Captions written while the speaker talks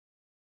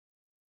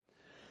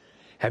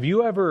Have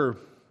you ever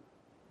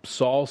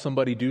saw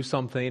somebody do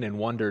something and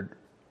wondered,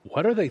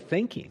 what are they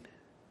thinking?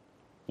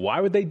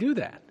 Why would they do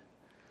that?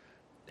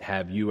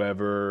 Have you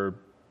ever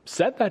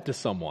said that to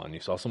someone? You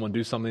saw someone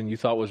do something you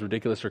thought was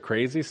ridiculous or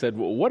crazy, said,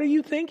 well, what are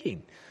you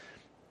thinking?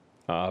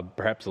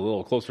 Perhaps a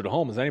little closer to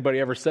home, has anybody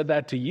ever said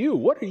that to you?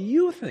 What are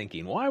you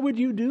thinking? Why would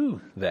you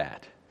do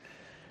that?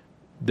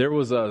 There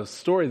was a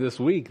story this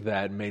week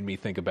that made me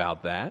think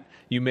about that.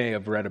 You may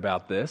have read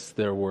about this.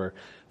 There were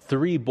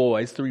three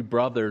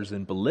brothers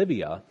in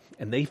Bolivia,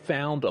 and they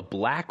found a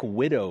black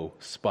widow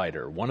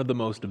spider, one of the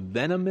most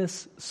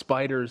venomous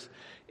spiders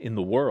in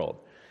the world.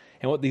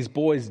 And what these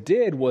boys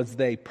did was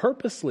they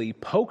purposely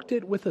poked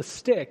it with a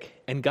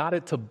stick and got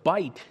it to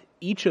bite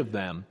each of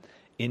them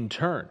in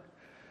turn.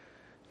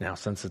 Now,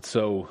 since it's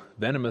so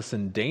venomous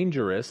and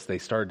dangerous, they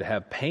started to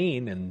have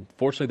pain, and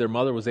fortunately their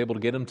mother was able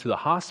to get them to the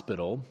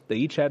hospital. They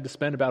each had to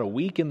spend about a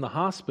week in the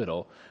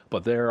hospital,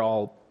 but they're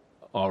all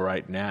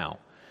right now.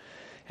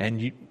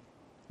 And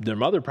their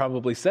mother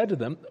probably said to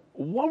them,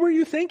 what were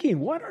you thinking?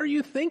 What are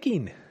you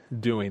thinking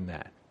doing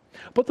that?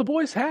 But the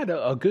boys had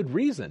a good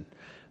reason.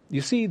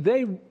 You see,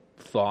 they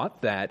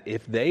thought that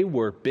if they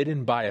were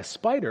bitten by a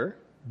spider,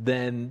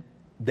 then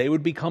they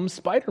would become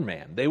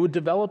Spider-Man. They would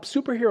develop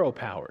superhero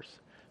powers.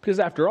 Because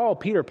after all,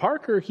 Peter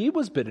Parker, he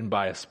was bitten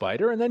by a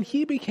spider and then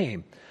he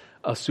became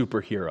a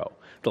superhero.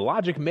 The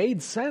logic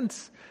made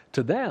sense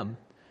to them.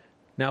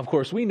 Now, of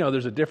course, we know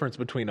there's a difference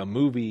between a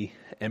movie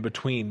and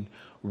between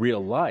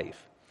real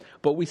life.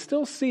 But we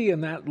still see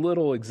in that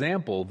little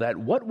example that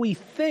what we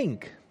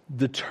think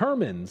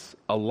determines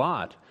a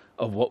lot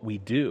of what we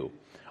do.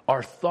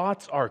 Our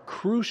thoughts are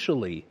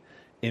crucially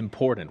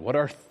important.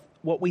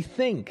 What we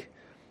think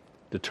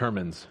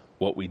determines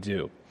what we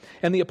do.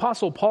 And the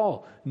Apostle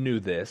Paul knew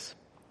this.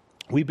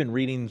 We've been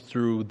reading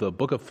through the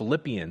book of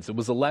Philippians. It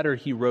was a letter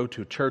he wrote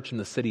to a church in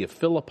the city of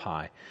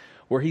Philippi,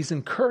 where he's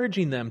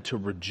encouraging them to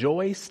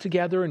rejoice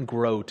together and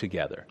grow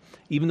together.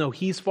 Even though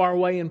he's far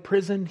away in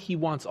prison, he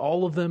wants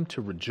all of them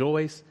to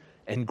rejoice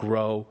and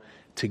grow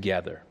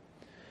together.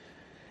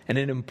 And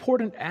an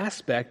important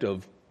aspect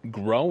of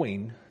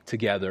growing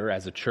together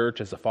as a church,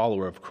 as a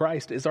follower of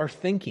Christ, is our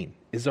thinking,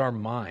 is our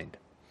mind.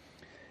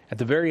 At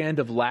the very end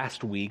of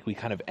last week, we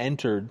kind of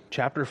entered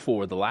chapter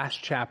 4, the last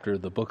chapter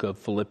of the book of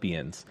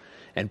Philippians,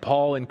 and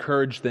Paul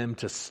encouraged them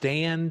to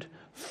stand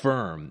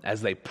firm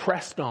as they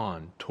pressed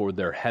on toward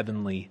their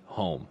heavenly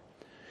home.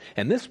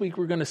 And this week,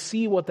 we're going to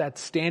see what that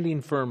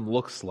standing firm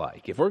looks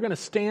like. If we're going to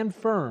stand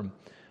firm,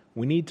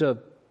 we need to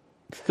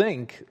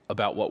think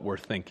about what we're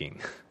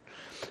thinking.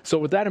 So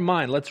with that in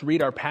mind, let's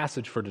read our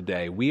passage for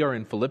today. We are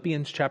in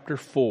Philippians chapter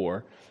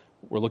 4.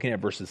 We're looking at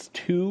verses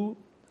 2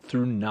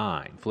 through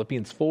 9.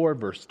 Philippians 4,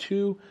 verse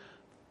 2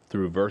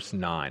 through verse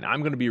 9. I'm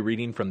going to be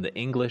reading from the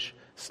English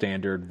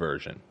Standard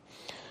Version.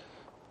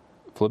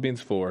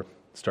 Philippians 4,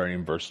 starting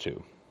in verse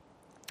 2.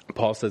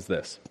 Paul says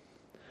this,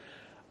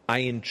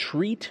 I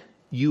entreat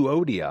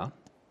Euodia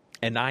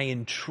and I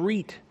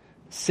entreat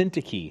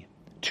Syntyche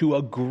to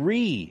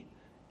agree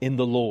in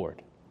the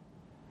Lord.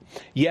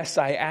 Yes,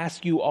 I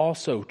ask you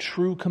also,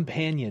 true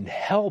companion,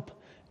 help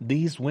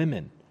these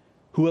women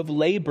who have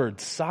labored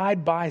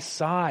side by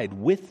side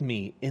with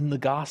me in the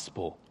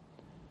gospel,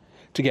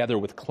 together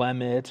with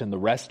Clement and the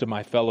rest of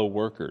my fellow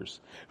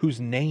workers, whose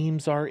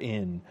names are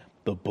in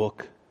the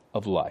book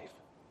of life.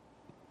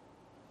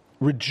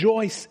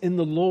 Rejoice in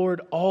the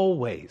Lord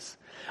always.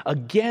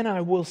 Again,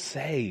 I will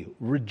say,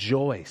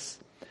 rejoice.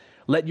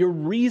 Let your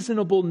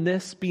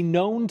reasonableness be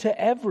known to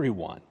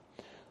everyone.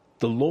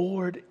 The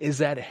Lord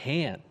is at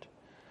hand.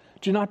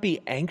 Do not be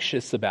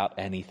anxious about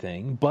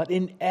anything, but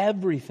in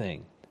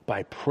everything,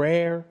 by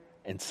prayer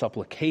and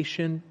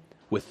supplication,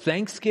 with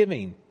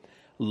thanksgiving,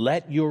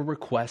 let your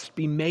request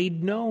be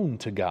made known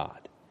to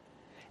God.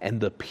 And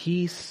the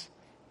peace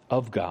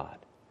of God,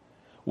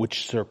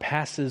 which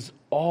surpasses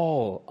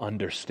all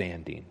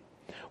understanding,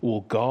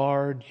 will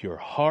guard your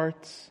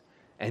hearts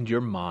and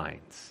your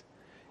minds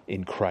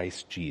in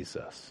Christ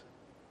Jesus.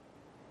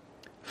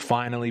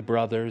 Finally,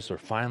 brothers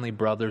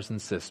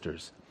and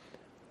sisters,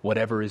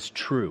 whatever is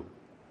true,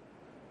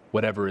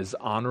 whatever is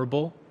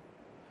honorable,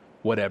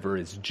 whatever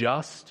is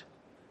just,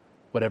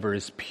 whatever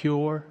is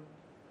pure,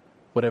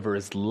 whatever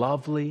is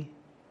lovely,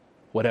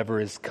 whatever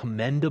is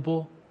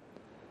commendable,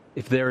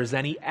 if there is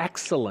any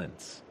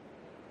excellence,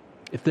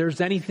 if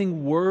there's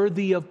anything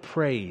worthy of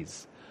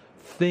praise,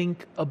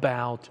 think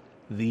about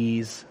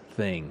these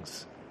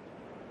things.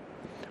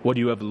 What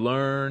you have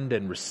learned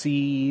and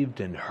received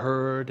and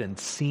heard and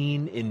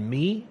seen in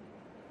me,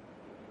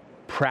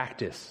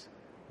 practice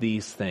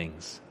these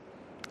things,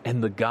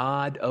 and the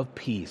God of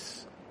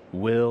peace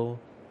will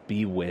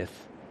be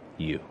with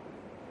you.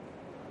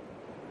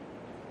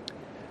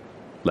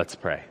 Let's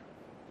pray.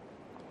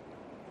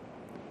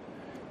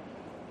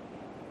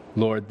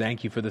 Lord,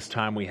 thank you for this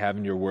time we have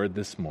in your word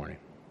this morning.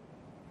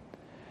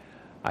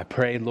 I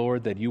pray,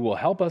 Lord, that you will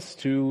help us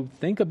to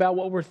think about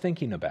what we're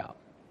thinking about.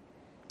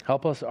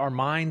 Help us, our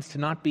minds, to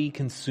not be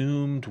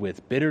consumed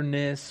with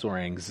bitterness or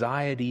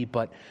anxiety,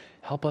 but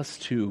help us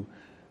to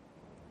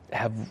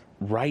have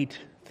right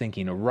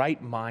thinking, a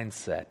right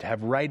mindset, to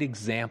have right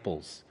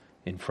examples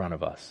in front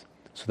of us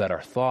so that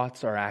our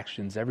thoughts, our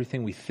actions,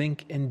 everything we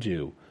think and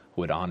do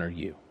would honor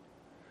you.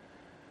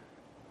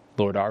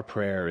 Lord, our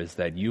prayer is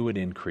that you would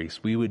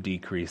increase, we would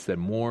decrease, that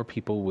more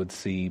people would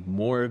see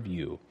more of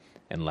you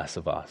and less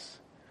of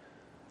us.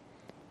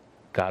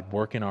 God,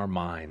 work in our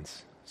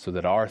minds so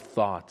that our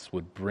thoughts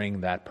would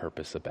bring that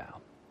purpose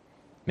about.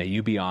 May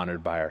you be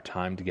honored by our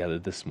time together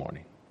this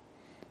morning.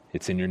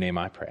 It's in your name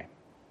I pray.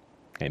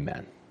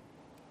 Amen.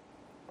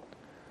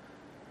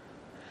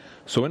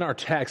 So in our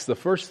text, the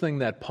first thing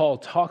that Paul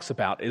talks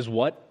about is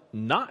what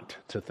not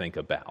to think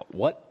about.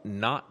 What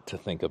not to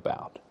think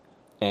about.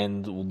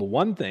 And the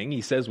one thing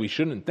he says we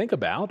shouldn't think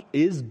about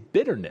is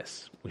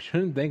bitterness. We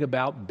shouldn't think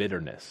about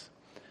bitterness.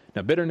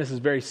 Now, bitterness is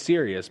very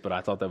serious, but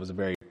I thought that was a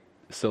very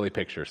silly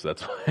picture, so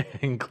that's why I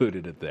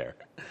included it there.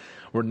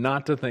 We're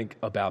not to think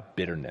about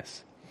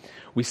bitterness.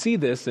 We see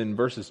this in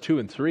verses 2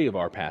 and 3 of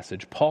our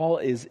passage. Paul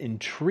is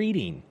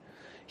entreating,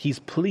 he's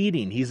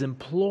pleading, he's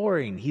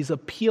imploring, he's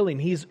appealing,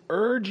 he's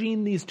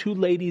urging these two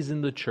ladies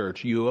in the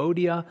church,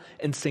 Euodia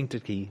and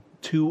Syntyche,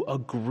 to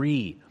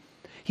agree.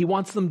 He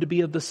wants them to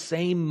be of the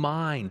same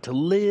mind, to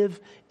live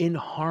in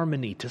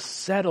harmony, to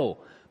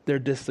settle their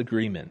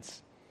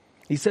disagreements.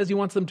 He says he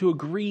wants them to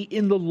agree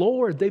in the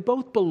Lord. They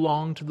both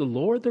belong to the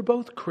Lord. They're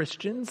both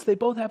Christians. They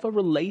both have a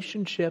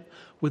relationship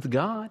with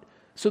God.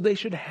 So they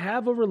should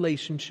have a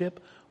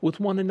relationship with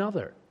one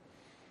another.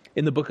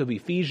 In the book of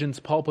Ephesians,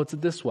 Paul puts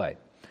it this way: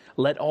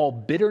 let all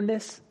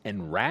bitterness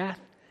and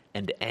wrath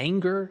and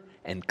anger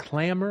and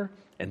clamor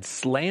and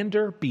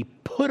slander be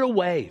put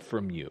away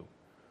from you,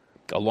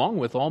 along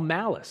with all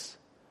malice.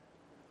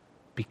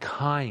 Be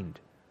kind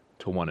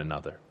to one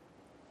another,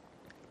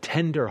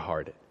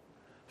 tender-hearted,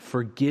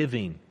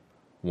 forgiving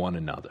one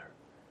another,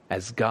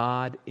 as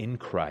God in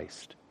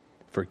Christ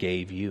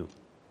forgave you.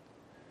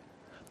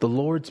 The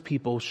Lord's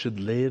people should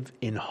live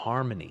in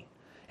harmony,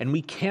 and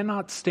we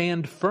cannot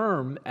stand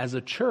firm as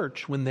a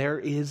church when there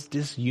is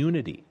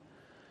disunity.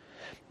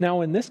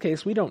 Now, in this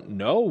case, we don't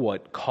know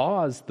what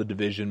caused the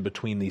division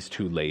between these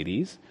two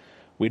ladies.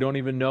 We don't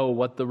even know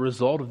what the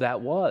result of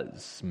that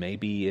was.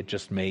 Maybe it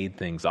just made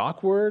things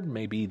awkward.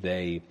 Maybe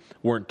they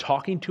weren't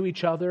talking to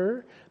each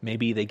other.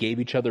 Maybe they gave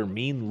each other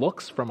mean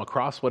looks from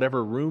across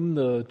whatever room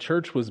the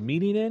church was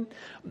meeting in.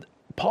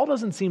 Paul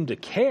doesn't seem to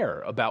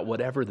care about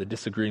whatever the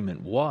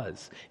disagreement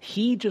was.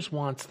 He just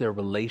wants their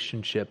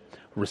relationship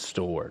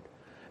restored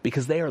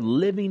because they are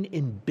living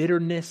in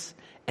bitterness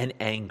and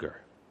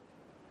anger.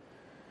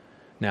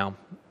 Now,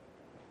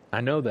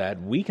 I know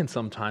that we can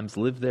sometimes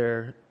live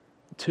there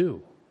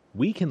too.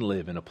 We can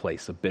live in a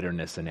place of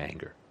bitterness and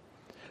anger.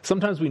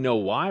 Sometimes we know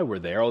why we're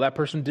there. Oh, that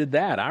person did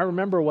that. I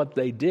remember what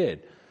they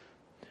did.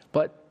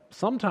 But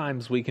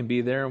sometimes we can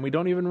be there and we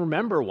don't even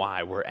remember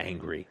why we're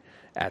angry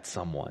at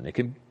someone. It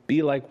can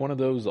be like one of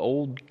those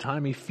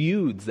old-timey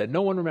feuds that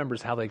no one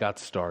remembers how they got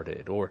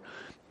started. Or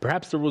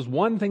perhaps there was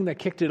one thing that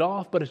kicked it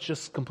off, but it's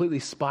just completely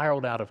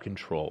spiraled out of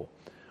control.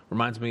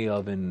 Reminds me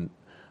of in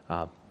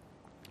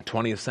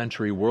 20th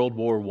century World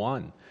War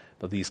I.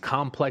 These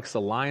complex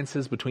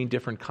alliances between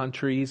different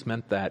countries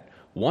meant that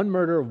one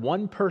murder of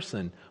one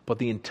person, but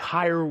the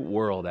entire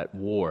world at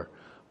war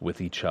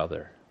with each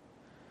other.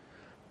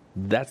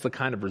 That's the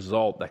kind of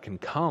result that can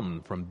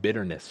come from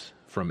bitterness,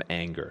 from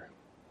anger.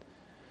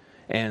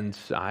 And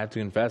I have to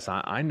confess,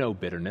 I know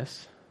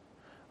bitterness.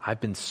 I've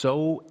been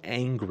so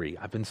angry,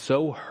 I've been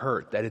so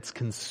hurt that it's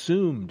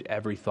consumed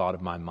every thought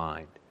of my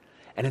mind.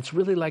 And it's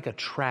really like a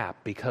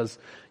trap because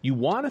you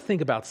want to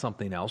think about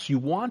something else, you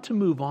want to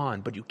move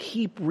on, but you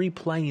keep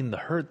replaying the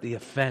hurt, the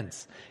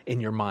offense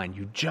in your mind.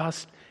 You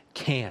just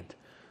can't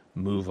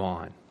move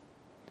on.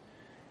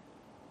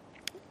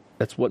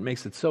 That's what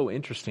makes it so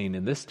interesting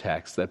in this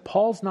text, that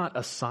Paul's not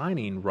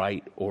assigning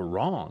right or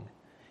wrong.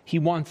 He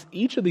wants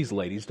each of these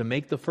ladies to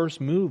make the first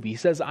move. He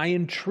says, I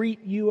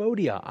entreat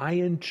Euodia, I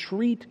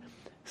entreat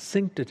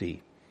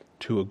Syntyche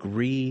to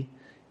agree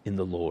in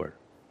the Lord.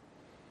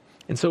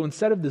 And so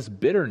instead of this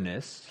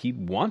bitterness, he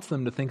wants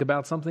them to think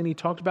about something he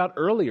talked about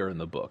earlier in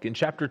the book. In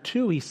chapter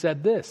 2, he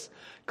said this: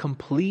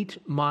 complete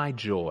my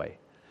joy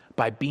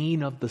by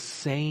being of the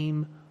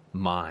same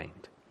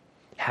mind,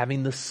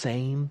 having the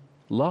same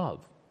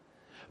love,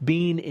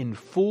 being in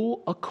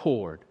full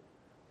accord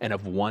and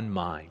of one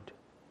mind.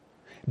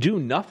 Do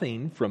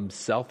nothing from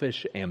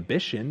selfish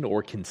ambition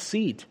or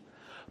conceit,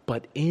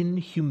 but in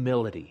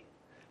humility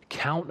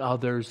count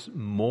others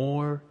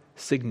more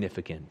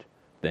significant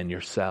than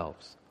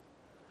yourselves.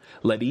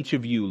 Let each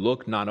of you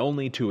look not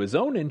only to his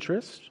own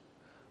interest,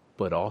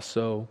 but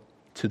also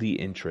to the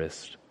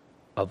interest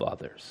of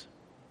others.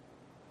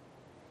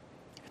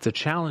 It's a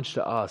challenge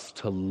to us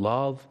to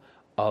love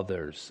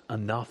others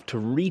enough to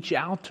reach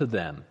out to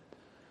them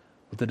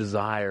with a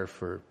desire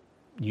for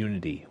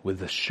unity,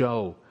 with a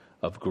show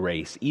of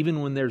grace.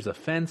 Even when there's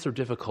offense or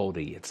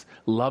difficulty, it's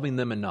loving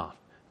them enough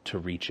to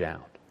reach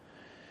out.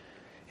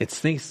 It's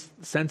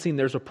sensing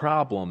there's a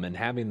problem and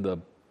having the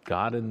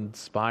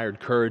God-inspired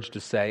courage to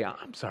say,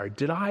 I'm sorry,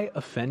 did I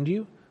offend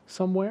you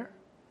somewhere?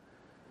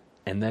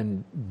 And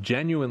then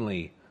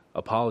genuinely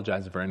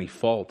apologizing for any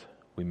fault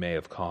we may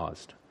have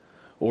caused,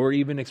 or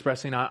even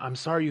expressing, I'm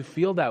sorry you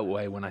feel that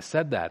way when I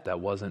said that. That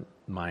wasn't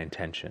my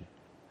intention.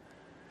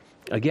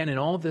 Again, in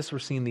all of this, we're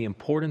seeing the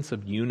importance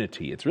of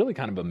unity. It's really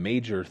kind of a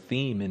major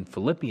theme in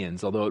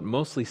Philippians, although it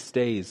mostly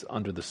stays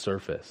under the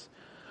surface.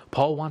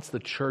 Paul wants the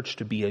church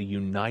to be a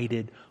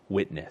united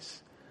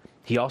witness.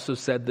 He also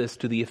said this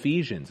to the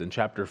Ephesians in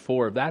chapter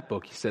 4 of that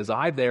book. He says,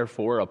 I,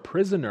 therefore, a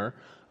prisoner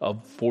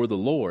for the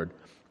Lord,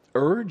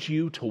 urge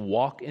you to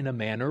walk in a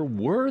manner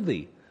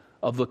worthy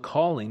of the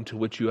calling to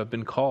which you have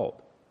been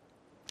called.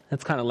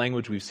 That's kind of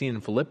language we've seen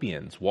in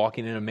Philippians,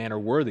 walking in a manner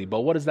worthy.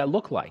 But what does that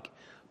look like?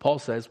 Paul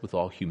says, with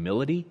all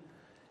humility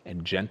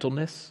and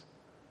gentleness,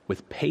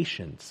 with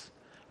patience,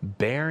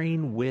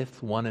 bearing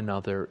with one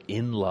another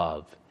in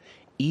love,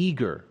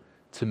 eager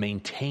to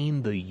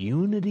maintain the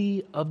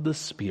unity of the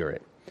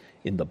Spirit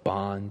in the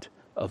bond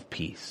of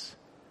peace.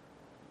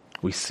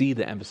 We see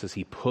the emphasis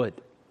he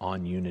put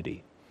on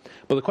unity.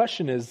 But the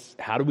question is,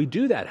 how do we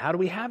do that? How do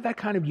we have that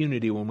kind of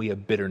unity when we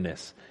have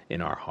bitterness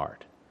in our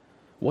heart?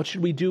 What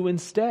should we do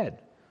instead?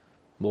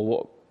 Well,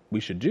 what we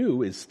should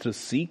do is to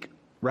seek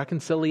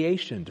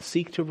reconciliation, to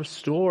seek to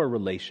restore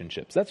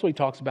relationships. That's what he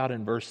talks about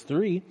in verse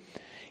 3.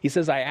 He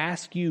says, I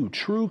ask you,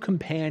 true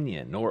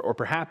companion, or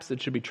perhaps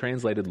it should be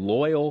translated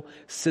loyal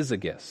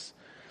syzygus.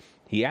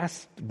 He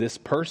asked this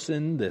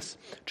person, this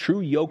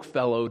true yoke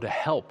fellow, to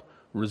help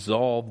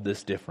resolve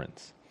this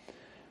difference.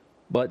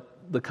 But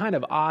the kind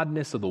of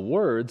oddness of the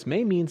words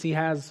may means he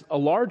has a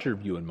larger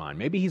view in mind.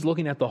 Maybe he's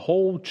looking at the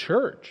whole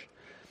church.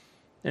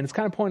 And it's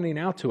kind of pointing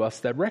out to us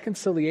that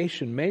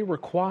reconciliation may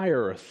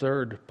require a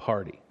third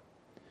party.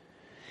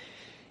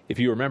 If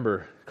you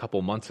remember a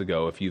couple months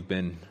ago, if you've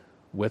been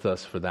with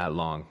us for that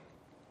long,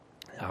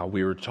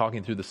 we were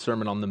talking through the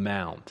Sermon on the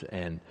Mount,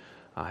 and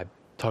I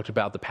talked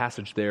about the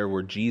passage there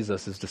where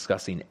Jesus is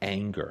discussing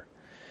anger.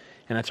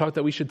 And I talked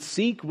that we should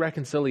seek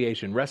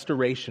reconciliation,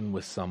 restoration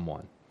with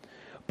someone.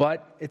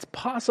 But it's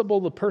possible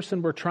the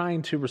person we're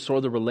trying to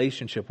restore the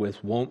relationship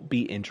with won't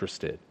be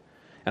interested.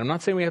 And I'm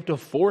not saying we have to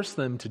force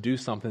them to do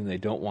something they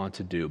don't want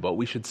to do, but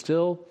we should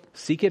still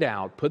seek it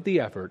out, put the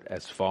effort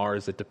as far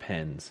as it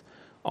depends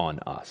on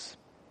us.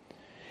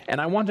 And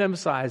I want to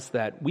emphasize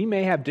that we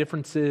may have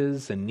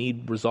differences and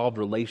need resolved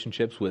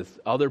relationships with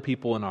other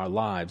people in our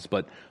lives,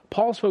 but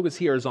Paul's focus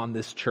here is on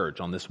this church,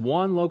 on this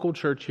one local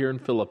church here in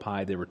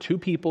Philippi. There were two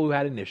people who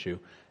had an issue,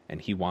 and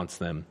he wants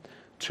them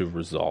to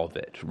resolve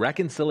it.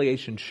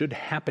 Reconciliation should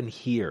happen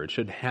here. It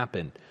should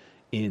happen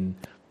in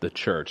the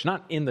church.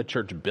 Not in the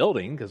church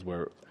building, because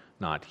we're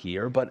not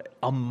here, but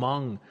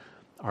among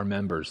our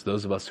members,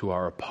 those of us who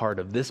are a part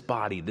of this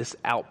body, this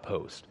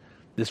outpost,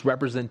 this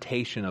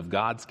representation of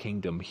God's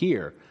kingdom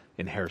here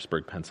in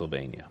Harrisburg,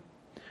 Pennsylvania.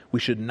 We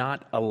should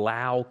not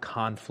allow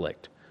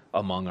conflict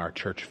among our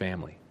church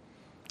family.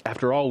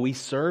 After all, we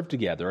serve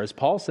together. As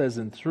Paul says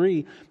in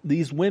 3,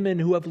 these women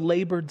who have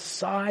labored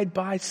side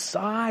by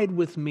side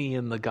with me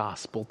in the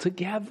gospel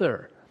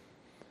together.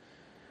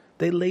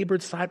 They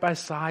labored side by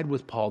side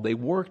with Paul. They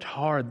worked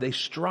hard. They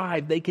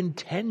strived. They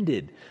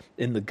contended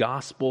in the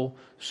gospel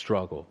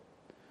struggle.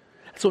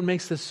 That's what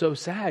makes this so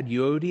sad.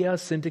 Euodia,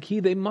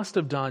 Syntyche, they must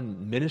have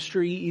done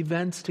ministry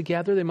events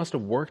together. They must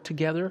have worked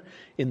together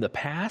in the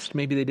past.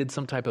 Maybe they did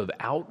some type of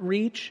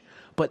outreach.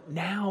 But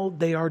now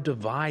they are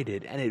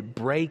divided, and it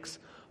breaks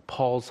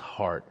Paul's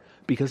heart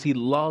because he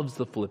loves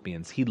the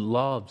Philippians. He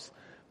loves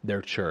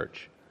their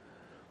church.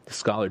 The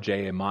scholar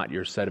J.A.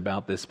 Motyer said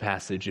about this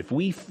passage, if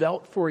we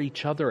felt for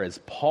each other as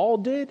Paul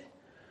did,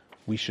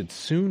 we should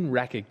soon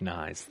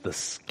recognize the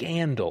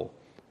scandal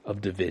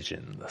of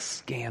division, the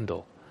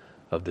scandal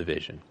of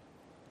division.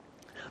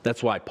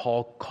 That's why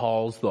Paul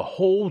calls the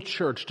whole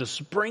church to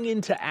spring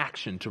into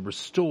action to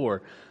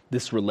restore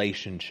this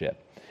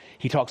relationship.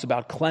 He talks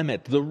about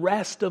Clement, the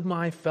rest of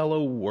my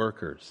fellow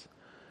workers.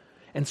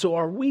 And so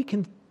are we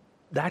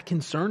that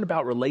concerned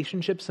about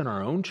relationships in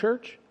our own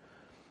church?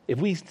 If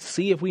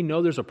we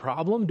know there's a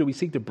problem, do we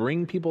seek to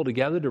bring people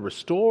together to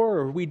restore,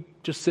 or we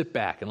just sit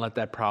back and let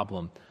that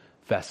problem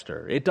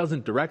fester? It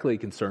doesn't directly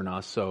concern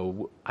us,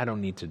 so I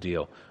don't need to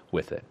deal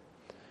with it.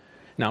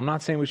 Now, I'm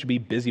not saying we should be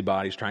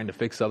busybodies trying to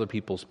fix other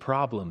people's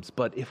problems,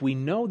 but if we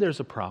know there's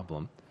a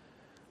problem,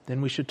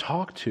 then we should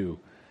talk to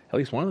at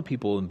least one of the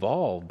people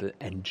involved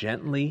and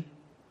gently,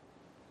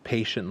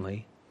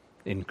 patiently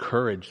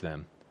encourage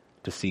them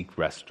to seek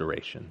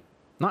restoration.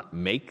 Not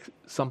make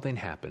something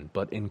happen,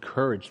 but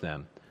encourage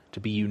them to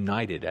be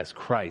united as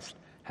Christ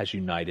has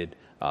united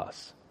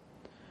us.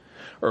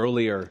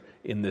 Earlier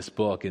in this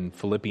book, in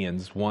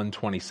Philippians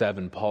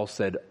 1:27, Paul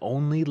said,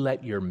 only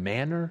let your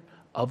manner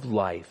of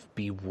life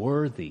be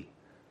worthy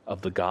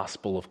of the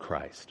gospel of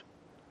Christ,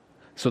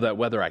 so that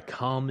whether I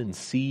come and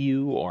see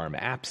you or am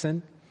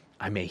absent,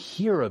 I may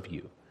hear of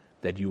you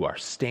that you are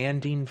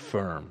standing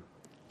firm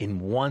in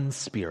one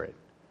spirit,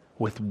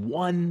 with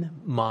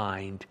one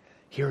mind.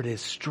 Here it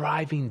is,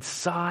 striving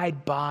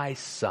side by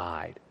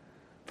side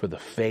for the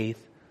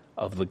faith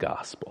of the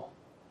gospel.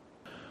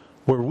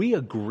 Where we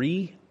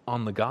agree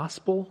on the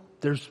gospel,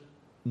 there's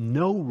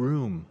no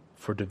room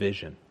for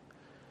division.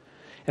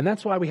 And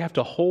that's why we have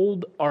to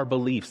hold our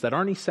beliefs that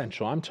aren't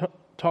essential. I'm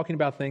talking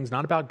about things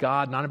not about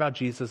God, not about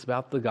Jesus,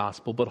 about the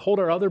gospel, but hold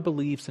our other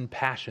beliefs and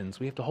passions.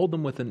 We have to hold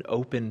them with an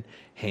open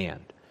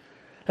hand.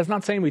 That's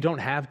not saying we don't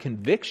have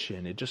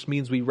conviction. It just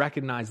means we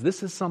recognize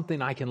this is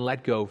something I can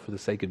let go for the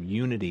sake of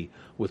unity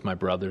with my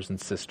brothers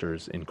and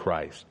sisters in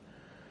Christ.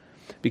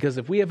 Because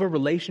if we have a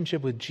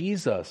relationship with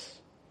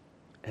Jesus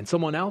and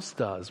someone else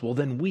does, well,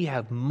 then we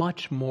have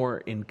much more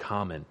in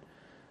common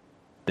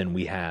than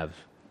we have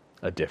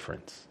a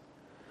difference.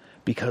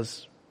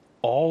 Because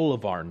all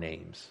of our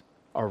names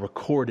are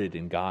recorded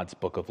in God's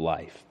book of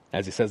life.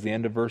 As he says at the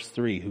end of verse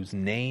 3, whose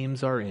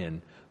names are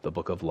in the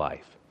book of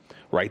life.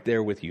 Right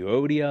there with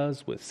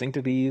Euodias, with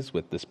Syntyches,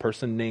 with this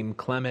person named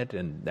Clement,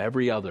 and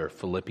every other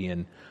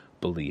Philippian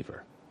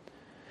believer.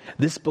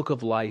 This book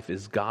of life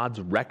is God's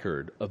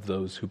record of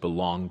those who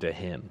belong to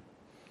him.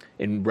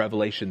 In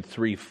Revelation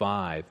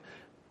 3:5,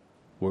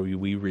 where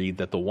we read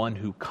that the one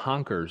who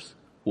conquers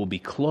will be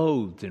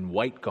clothed in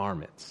white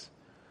garments.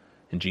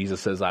 And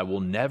Jesus says, I will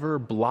never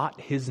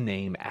blot his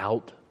name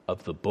out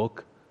of the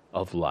book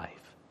of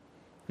life.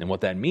 And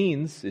what that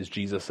means is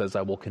Jesus says,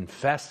 I will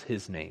confess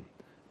his name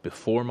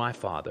before my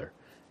Father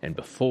and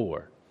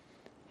before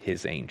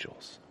his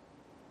angels.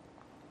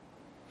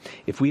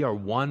 If we are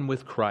one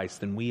with Christ,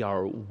 then we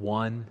are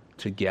one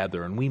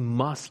together, and we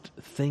must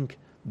think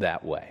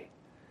that way.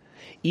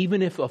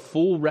 Even if a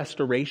full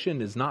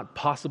restoration is not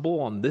possible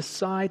on this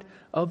side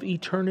of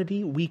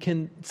eternity, we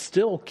can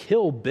still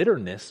kill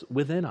bitterness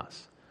within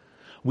us.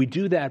 We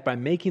do that by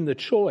making the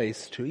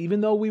choice to,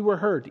 even though we were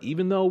hurt,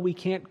 even though we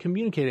can't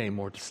communicate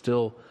anymore, to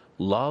still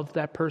love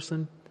that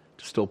person,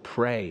 to still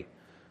pray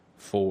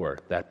for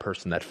that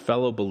person, that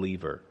fellow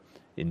believer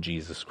in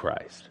Jesus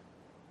Christ.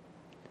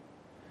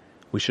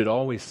 We should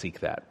always seek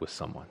that with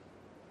someone.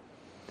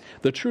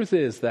 The truth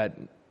is that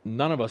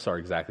none of us are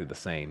exactly the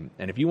same.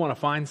 And if you want to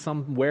find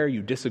somewhere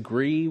you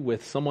disagree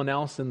with someone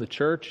else in the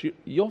church,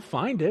 you'll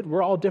find it.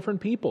 We're all different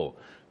people.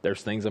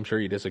 There's things I'm sure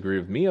you disagree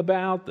with me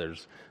about.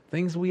 There's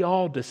things we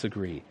all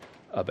disagree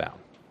about.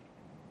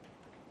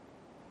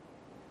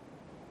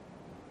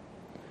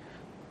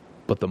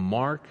 But the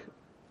mark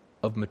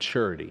of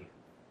maturity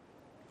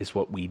is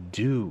what we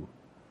do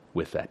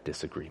with that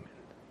disagreement.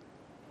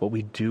 What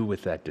we do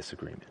with that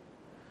disagreement.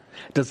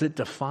 Does it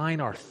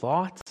define our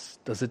thoughts?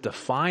 Does it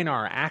define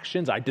our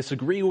actions? I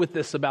disagree with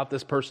this about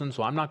this person,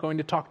 so I'm not going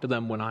to talk to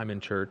them when I'm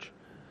in church.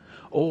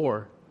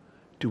 Or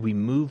do we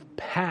move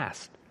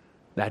past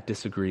that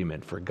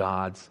disagreement for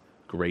God's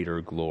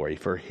greater glory,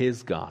 for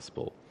his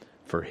gospel,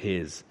 for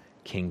his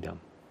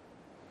kingdom?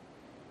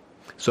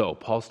 So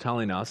Paul's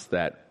telling us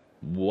that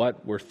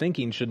what we're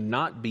thinking should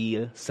not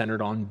be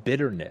centered on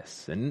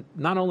bitterness. And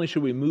not only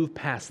should we move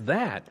past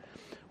that,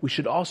 we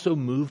should also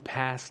move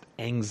past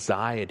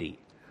anxiety.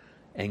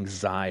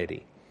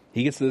 Anxiety.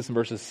 He gets to this in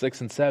verses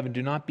 6 and 7.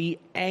 Do not be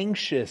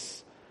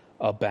anxious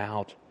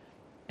about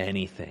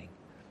anything.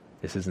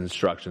 This is an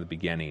instruction at the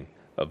beginning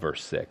of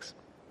verse 6.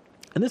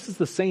 And this is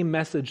the same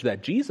message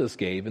that Jesus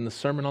gave in the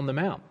Sermon on the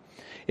Mount.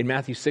 In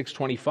Matthew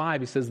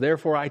 6:25, he says,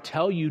 therefore I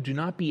tell you, do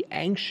not be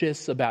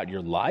anxious about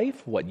your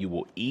life, what you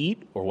will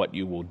eat or what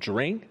you will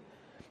drink,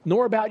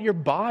 nor about your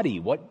body,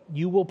 what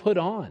you will put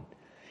on.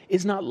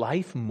 Is not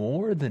life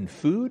more than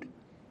food,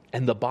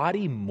 and the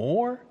body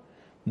more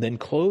than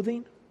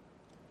clothing?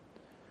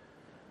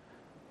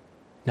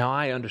 Now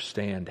I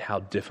understand how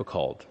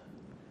difficult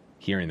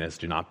hearing this,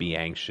 do not be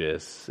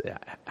anxious,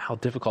 how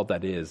difficult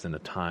that is in a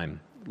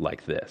time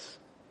like this.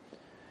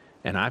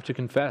 And I have to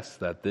confess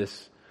that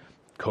this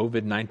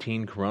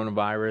COVID-19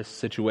 coronavirus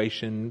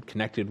situation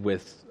connected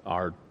with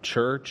our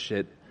church,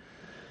 it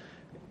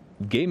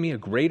gave me a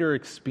greater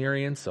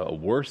experience, a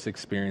worse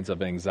experience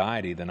of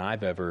anxiety than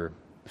I've ever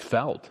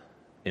felt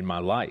in my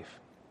life.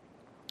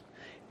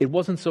 It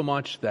wasn't so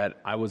much that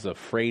I was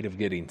afraid of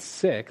getting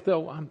sick,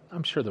 though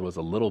I'm sure there was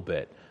a little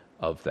bit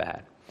of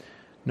that.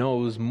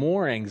 No, it was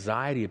more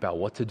anxiety about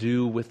what to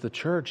do with the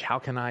church. How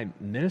can I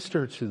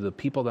minister to the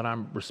people that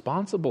I'm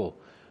responsible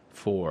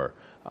for?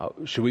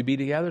 Should we be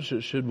together?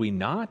 Should we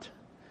not?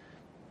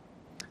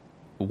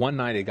 One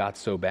night it got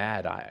so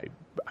bad, I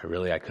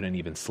couldn't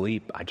even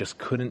sleep. I just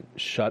couldn't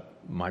shut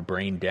my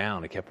brain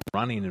down. It kept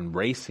running and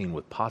racing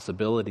with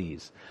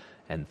possibilities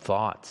and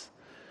thoughts.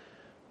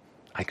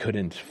 I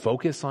couldn't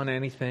focus on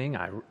anything.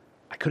 I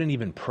couldn't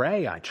even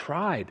pray. I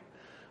tried.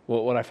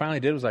 Well, what I finally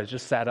did was I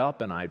just sat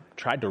up and I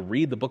tried to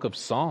read the book of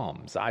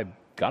Psalms. I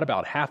got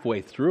about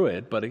halfway through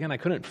it, but again, I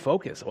couldn't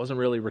focus. I wasn't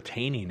really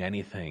retaining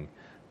anything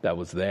that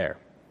was there.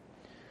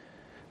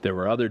 There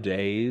were other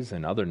days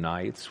and other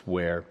nights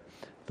where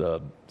the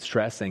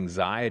stress,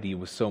 anxiety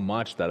was so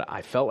much that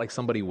I felt like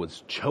somebody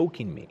was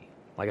choking me.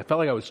 Like I felt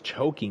like I was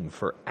choking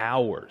for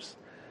hours.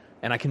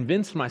 And I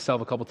convinced myself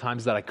a couple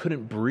times that I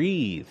couldn't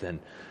breathe and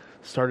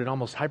started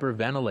almost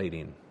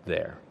hyperventilating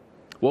there.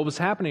 What was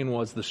happening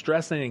was the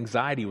stress and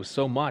anxiety was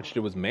so much,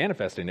 it was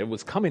manifesting. It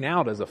was coming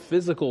out as a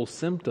physical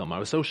symptom. I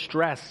was so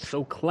stressed,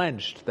 so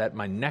clenched that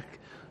my neck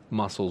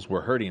muscles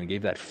were hurting and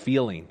gave that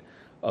feeling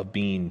of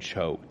being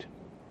choked.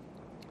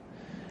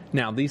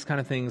 Now, these kind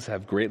of things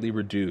have greatly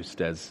reduced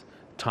as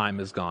time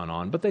has gone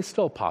on, but they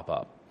still pop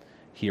up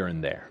here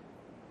and there.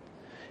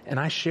 And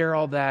I share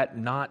all that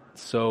not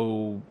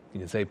so you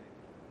can say,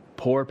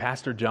 poor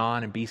Pastor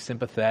John and be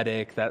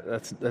sympathetic.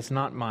 That's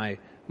not my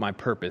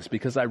purpose,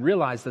 because I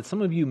realize that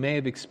some of you may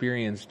have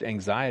experienced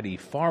anxiety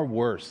far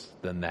worse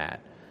than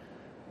that.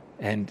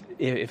 And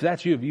if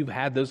that's you, if you've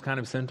had those kind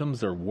of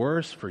symptoms or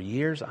worse for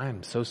years, I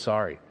am so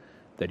sorry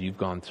that you've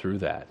gone through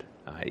that.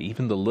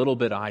 Even the little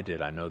bit I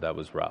did, I know that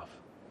was rough.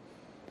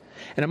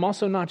 And I'm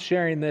also not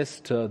sharing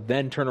this to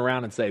then turn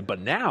around and say, but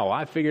now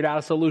I figured out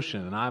a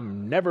solution and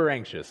I'm never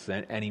anxious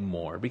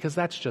anymore, because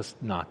that's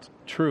just not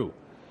true.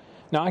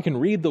 Now, I can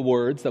read the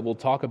words that we'll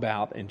talk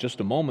about in just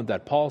a moment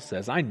that Paul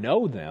says. I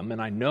know them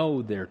and I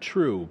know they're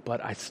true,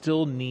 but I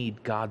still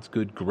need God's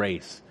good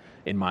grace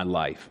in my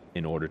life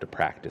in order to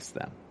practice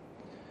them.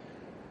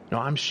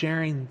 Now, I'm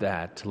sharing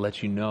that to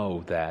let you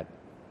know that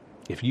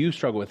if you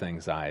struggle with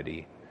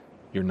anxiety,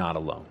 you're not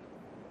alone.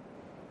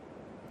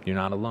 You're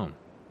not alone.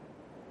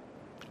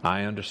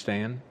 I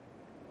understand,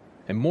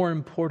 and more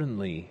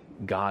importantly,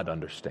 God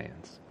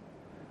understands.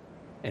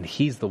 And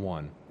He's the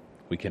one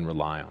we can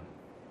rely on.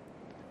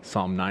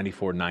 Psalm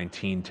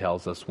 94:19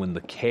 tells us, when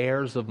the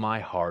cares of my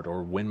heart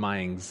or when my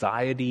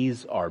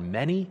anxieties are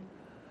many,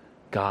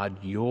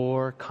 God,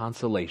 your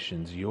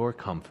consolations, your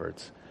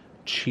comforts,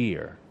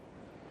 cheer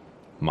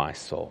my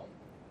soul.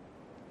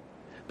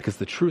 Because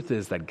the truth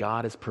is that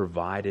God has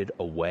provided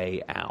a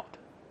way out.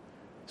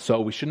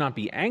 So we should not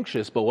be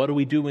anxious, but what do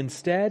we do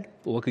instead?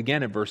 We'll look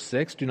again at verse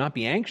 6. Do not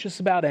be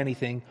anxious about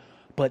anything,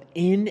 but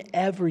in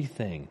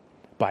everything,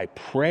 by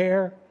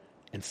prayer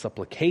and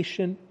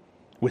supplication,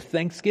 with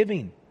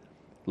thanksgiving,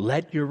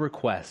 let your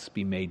requests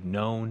be made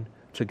known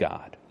to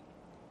God.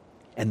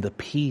 And the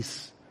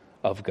peace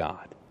of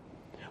God,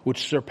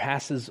 which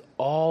surpasses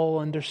all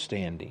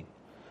understanding,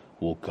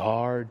 will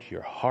guard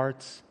your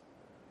hearts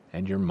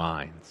and your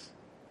minds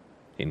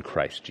in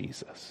Christ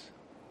Jesus.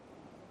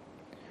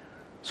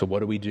 So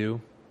what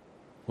do?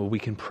 Well, we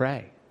can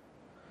pray.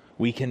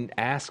 We can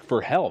ask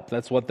for help.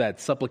 That's what that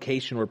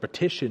supplication or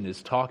petition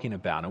is talking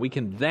about. And we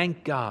can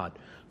thank God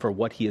for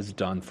what He has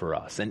done for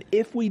us. And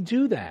if we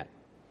do that,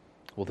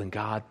 well, then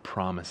God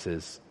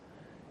promises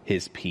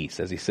His peace.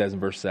 As He says in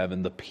verse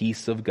 7, the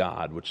peace of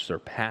God, which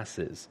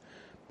surpasses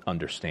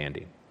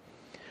understanding.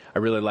 I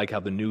really like how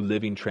the New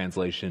Living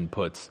Translation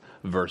puts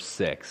verse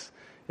 6.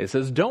 It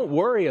says, don't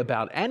worry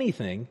about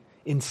anything.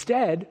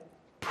 Instead,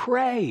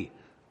 pray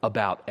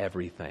about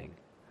everything.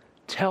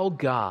 Tell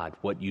God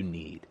what you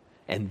need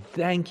and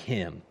thank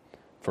Him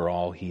for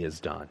all He has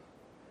done.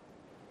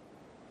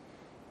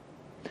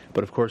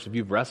 But of course, if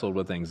you've wrestled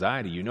with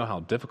anxiety, you know how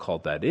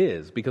difficult that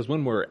is, because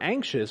when we're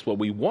anxious, what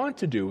we want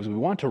to do is we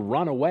want to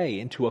run away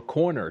into a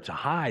corner to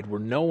hide where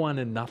no one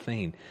and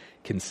nothing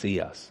can see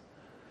us.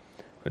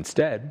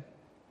 Instead,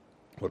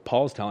 what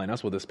Paul's telling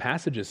us, what this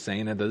passage is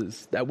saying,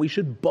 is that we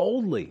should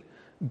boldly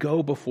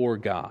go before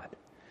God.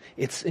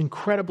 It's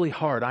incredibly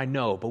hard, I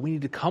know, but we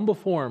need to come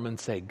before Him and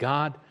say,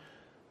 God,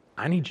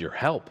 I need your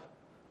help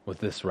with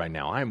this right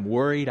now. I'm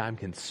worried, I'm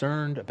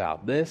concerned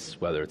about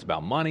this, whether it's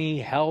about money,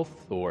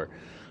 health, or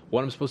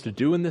what I'm supposed to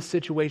do in this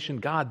situation.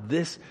 God,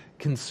 this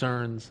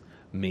concerns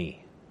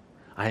me.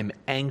 I am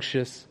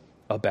anxious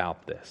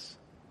about this.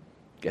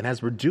 And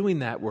as we're doing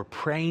that, we're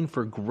praying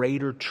for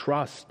greater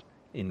trust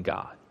in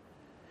God.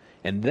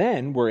 And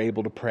then we're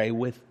able to pray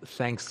with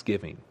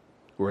thanksgiving.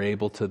 We're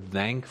able to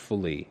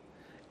thankfully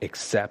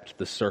accept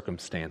the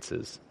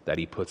circumstances that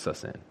He puts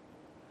us in.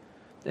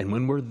 And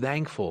when we're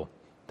thankful,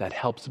 that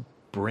helps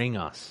bring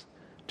us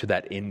to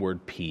that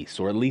inward peace,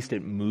 or at least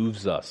it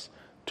moves us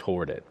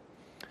toward it.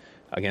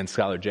 Again,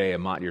 scholar J.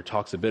 Motyer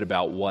talks a bit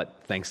about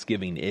what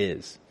thanksgiving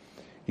is.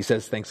 He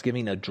says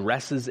thanksgiving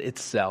addresses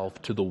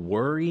itself to the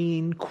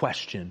worrying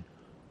question,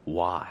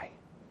 why?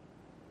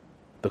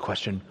 The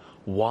question,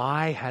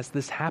 why has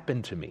this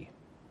happened to me?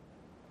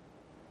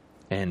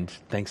 And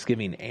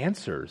thanksgiving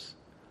answers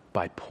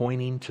by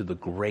pointing to the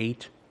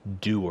great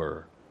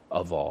doer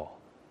of all.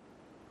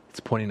 It's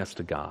pointing us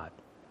to God,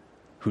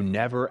 who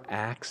never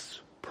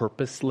acts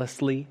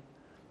purposelessly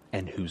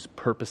and whose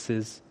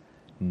purposes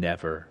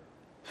never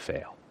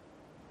fail.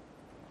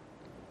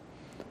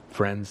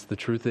 Friends, the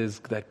truth is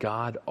that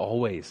God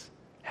always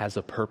has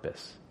a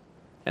purpose,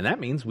 and that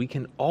means we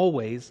can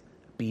always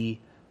be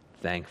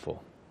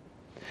thankful.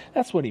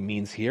 That's what he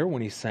means here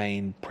when he's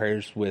saying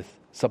prayers with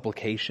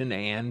supplication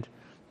and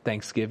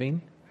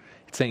thanksgiving.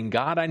 It's saying,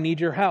 God, I need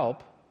your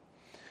help.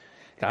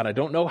 God, I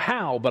don't know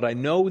how, but I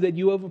know that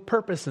you have a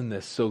purpose in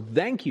this, so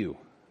thank you.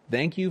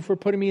 Thank you for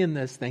putting me in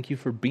this. Thank you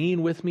for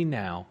being with me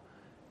now.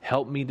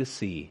 Help me to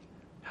see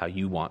how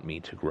you want me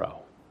to grow.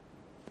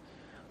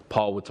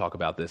 Paul would talk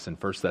about this in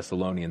 1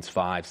 Thessalonians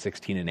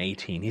 5:16 and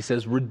 18. He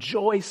says,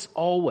 rejoice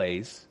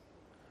always,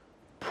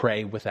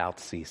 pray without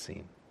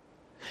ceasing.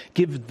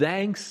 Give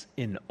thanks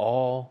in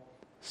all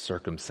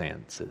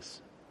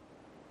circumstances.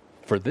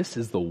 For this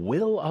is the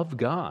will of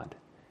God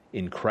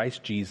in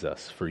Christ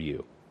Jesus for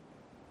you.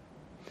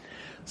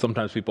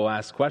 Sometimes people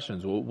ask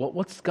questions, well,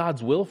 what's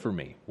God's will for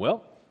me?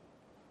 Well,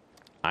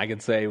 I can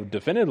say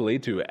definitively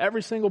to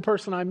every single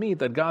person I meet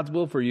that God's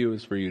will for you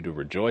is for you to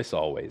rejoice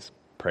always,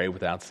 pray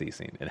without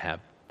ceasing, and have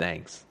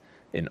thanks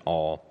in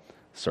all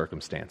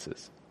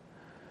circumstances.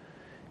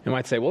 You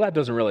might say, well, that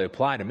doesn't really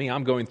apply to me.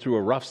 I'm going through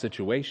a rough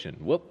situation.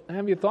 Well,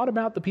 have you thought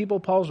about the people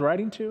Paul's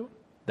writing to?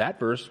 That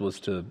verse was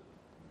to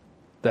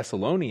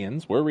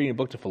Thessalonians. We're reading a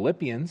book to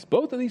Philippians.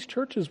 Both of these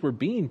churches were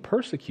being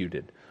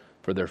persecuted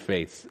for their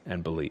faiths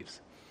and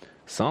beliefs.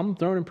 Some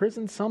thrown in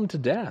prison, some to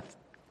death.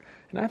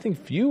 And I think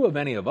few of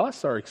any of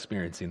us are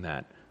experiencing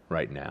that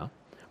right now.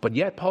 But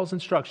yet Paul's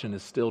instruction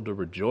is still to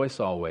rejoice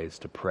always,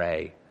 to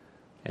pray,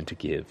 and to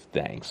give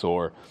thanks.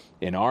 Or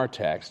in our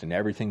text, in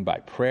everything by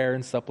prayer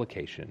and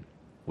supplication,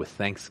 with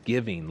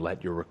thanksgiving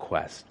let your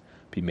request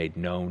be made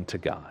known to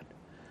God.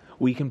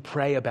 We can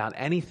pray about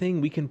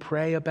anything. We can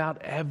pray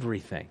about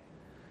everything.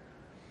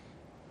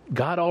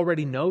 God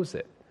already knows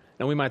it.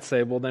 And we might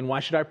say, well, then why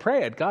should I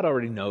pray it? God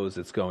already knows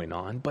it's going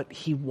on, but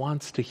he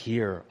wants to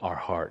hear our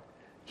heart.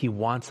 He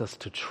wants us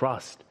to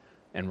trust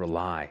and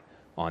rely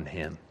on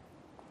him.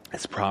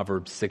 As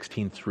Proverbs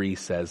 16:3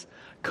 says,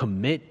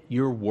 commit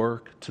your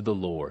work to the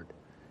Lord,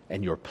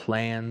 and your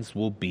plans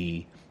will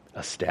be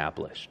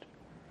established.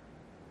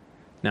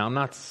 Now, I'm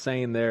not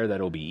saying there that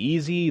it'll be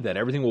easy, that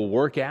everything will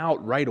work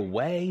out right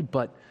away,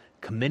 but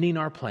committing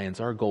our plans,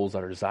 our goals,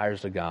 our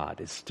desires to God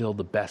is still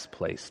the best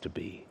place to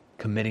be.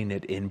 Committing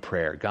it in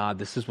prayer. God,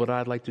 this is what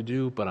I'd like to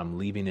do, but I'm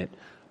leaving it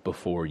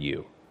before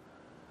you.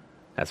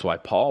 That's why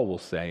Paul will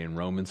say in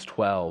Romans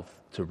 12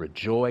 to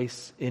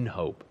rejoice in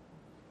hope,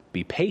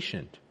 be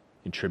patient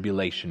in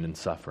tribulation and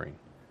suffering,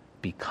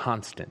 be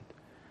constant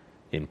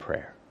in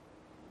prayer.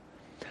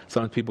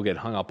 Sometimes people get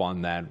hung up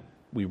on that.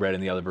 We read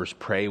in the other verse,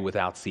 pray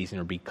without ceasing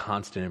or be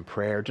constant in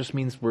prayer. It just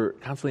means we're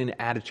constantly in an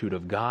attitude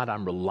of, God,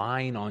 I'm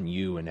relying on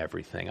you in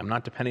everything. I'm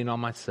not depending on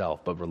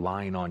myself, but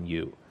relying on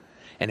you.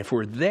 And if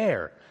we're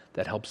there,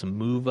 that helps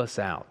move us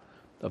out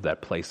of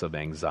that place of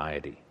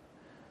anxiety.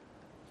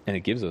 And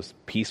it gives us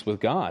peace with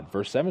God.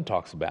 Verse 7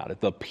 talks about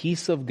it. The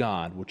peace of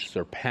God, which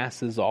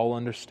surpasses all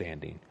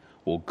understanding,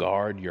 will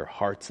guard your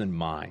hearts and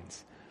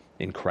minds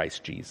in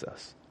Christ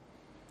Jesus.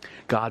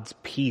 God's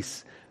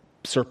peace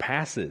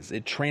surpasses,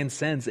 it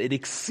transcends, it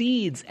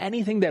exceeds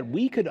anything that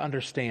we could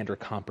understand or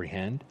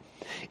comprehend.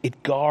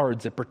 It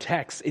guards, it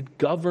protects, it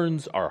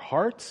governs our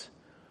hearts,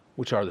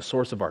 which are the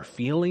source of our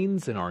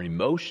feelings and our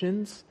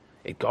emotions.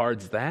 It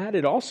guards that.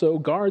 It also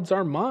guards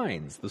our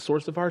minds, the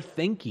source of our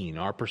thinking,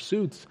 our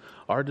pursuits,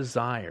 our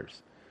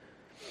desires.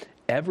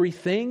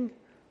 Everything,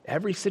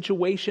 every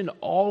situation,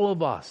 all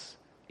of us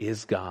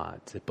is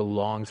God's. It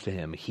belongs to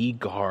him. He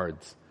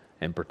guards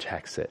and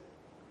protects it.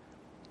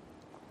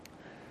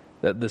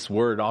 That this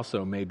word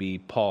also may be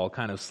Paul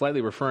kind of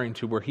slightly referring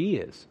to where he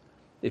is.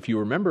 If you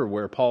remember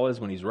where Paul is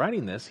when he's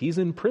writing this, he's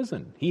in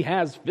prison. He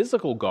has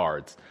physical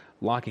guards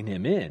locking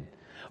him in.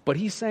 But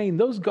he's saying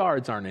those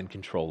guards aren't in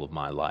control of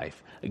my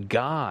life.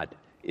 God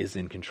is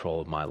in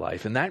control of my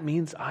life. And that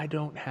means I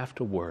don't have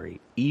to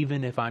worry,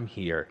 even if I'm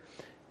here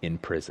in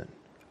prison.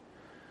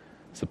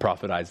 As the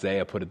prophet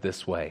Isaiah put it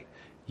this way,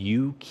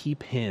 you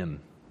keep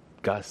him,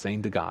 God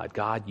saying to God,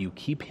 God, you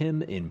keep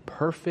him in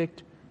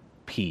perfect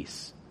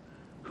peace,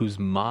 whose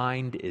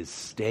mind is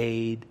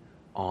stayed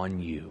on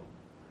you,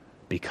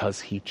 because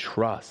he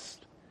trusts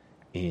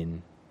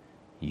in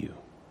you.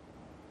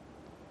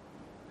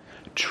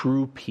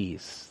 True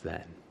peace,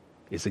 then,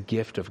 is a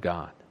gift of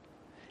God.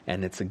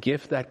 And it's a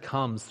gift that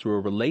comes through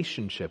a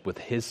relationship with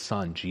his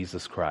Son,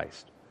 Jesus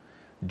Christ.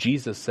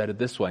 Jesus said it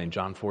this way in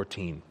John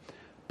 14,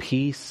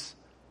 peace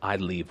I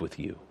leave with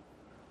you.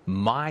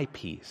 My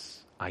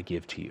peace I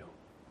give to you.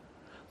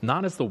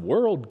 Not as the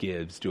world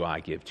gives do I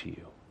give to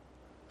you.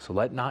 So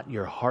let not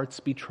your hearts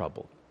be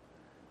troubled,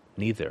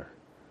 neither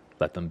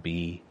let them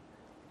be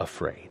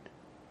afraid.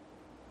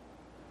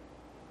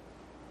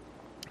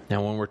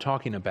 Now, when we're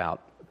talking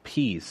about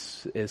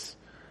peace, is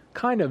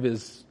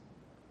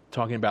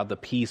talking about the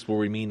peace where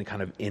we mean a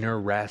kind of inner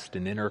rest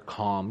and inner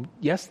calm.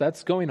 Yes,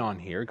 that's going on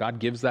here. God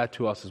gives that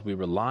to us as we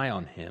rely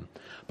on him.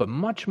 But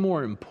much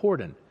more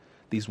important,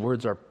 these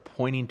words are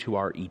pointing to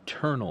our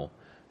eternal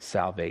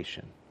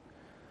salvation,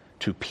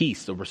 to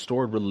peace, a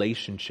restored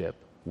relationship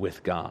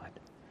with God.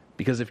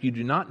 Because if you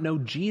do not know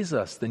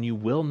Jesus, then you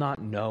will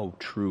not know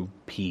true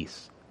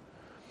peace.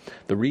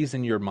 The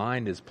reason your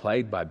mind is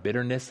plagued by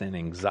bitterness and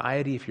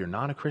anxiety if you're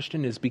not a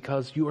Christian is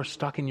because you are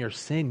stuck in your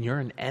sin. You're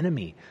an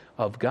enemy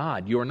of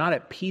God. You are not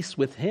at peace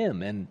with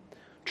him. And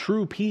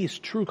true peace,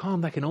 true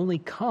calm, that can only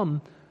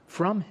come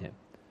from him.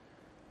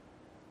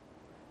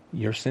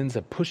 Your sins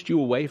have pushed you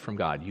away from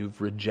God.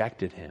 You've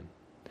rejected him.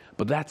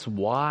 But that's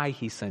why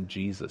he sent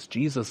Jesus.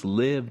 Jesus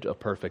lived a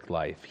perfect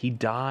life. He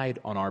died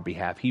on our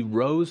behalf. He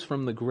rose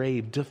from the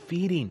grave,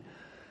 defeating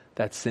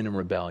that sin and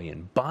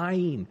rebellion,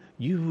 buying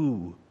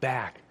you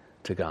back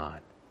to God.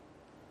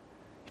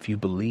 If you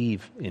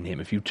believe in him,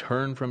 if you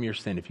turn from your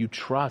sin, if you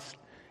trust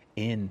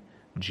in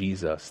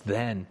Jesus,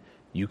 then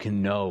you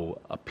can know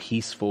a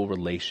peaceful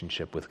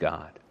relationship with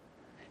God.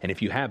 And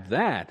if you have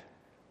that,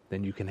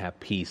 then you can have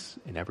peace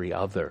in every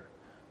other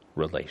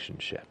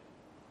relationship.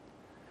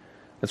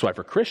 That's why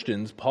for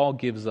Christians, Paul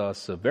gives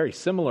us a very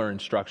similar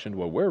instruction to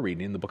what we're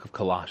reading in the book of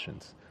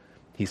Colossians.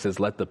 He says,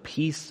 let the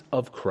peace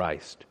of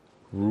Christ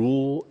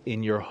rule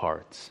in your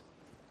hearts,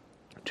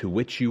 to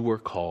which you were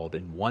called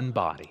in one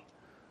body,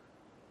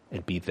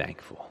 and be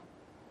thankful.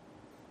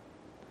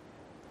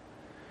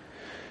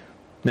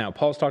 Now,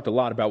 Paul's talked a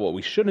lot about what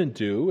we shouldn't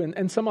do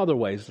and some other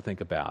ways to think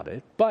about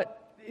it.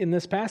 But in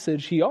this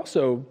passage, he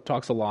also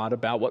talks a lot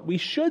about what we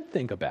should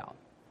think about,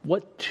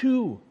 what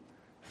to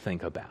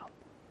think about.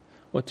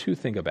 What to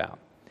think about.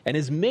 And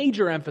his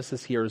major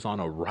emphasis here is on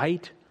a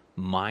right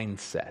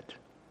mindset.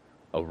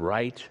 A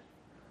right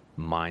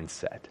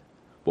mindset.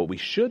 What we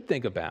should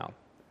think about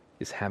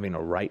is having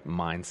a right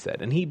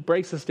mindset. And he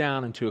breaks this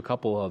down into a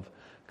couple of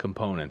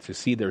components. You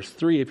see there's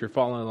 3 if you're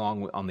following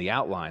along on the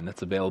outline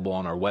that's available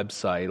on our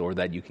website, or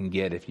that you can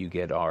get if you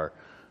get our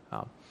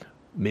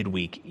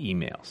midweek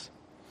emails.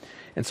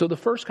 And so the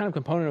first kind of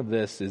component of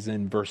this is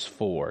in verse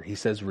 4. He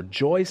says,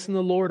 rejoice in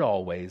the Lord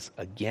always.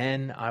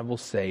 Again, I will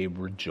say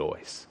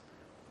rejoice.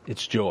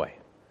 It's joy.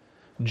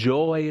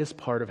 Joy is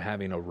part of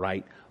having a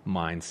right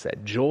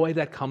mindset. Joy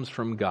that comes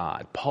from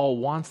God. Paul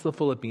wants the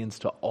Philippians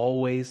to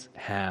always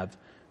have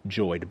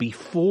joy, to be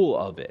full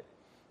of it.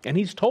 And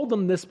he's told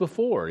them this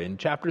before. In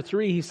chapter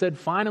 3, he said,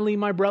 finally,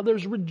 my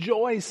brothers,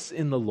 rejoice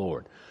in the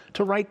Lord.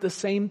 To write the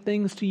same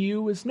things to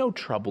you is no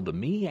trouble to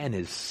me and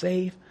is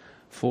safe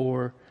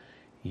for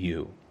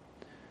you.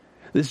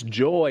 This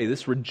joy,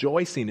 this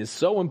rejoicing is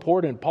so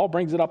important. Paul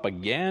brings it up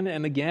again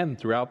and again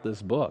throughout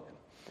this book.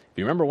 If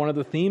you remember, one of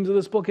the themes of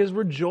this book is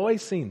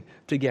rejoicing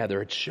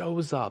together. It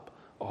shows up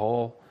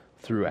all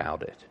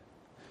throughout it.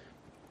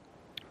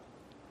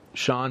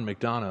 Sean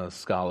McDonough, a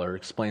scholar,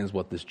 explains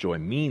what this joy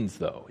means,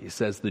 though. He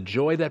says the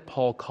joy that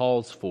Paul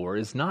calls for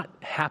is not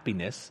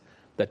happiness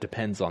that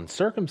depends on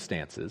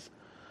circumstances,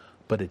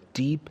 but a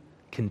deep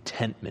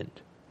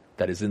contentment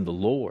that is in the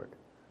Lord,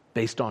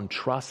 based on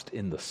trust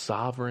in the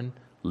sovereign,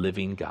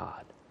 living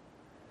God,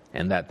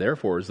 and that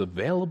therefore is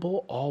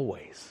available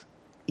always,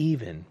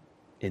 even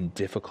in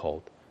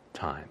difficult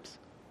times.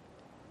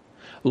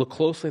 Look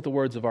closely at the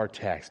words of our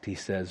text. He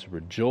says,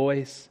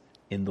 rejoice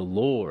in the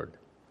Lord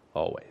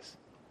always.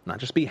 Not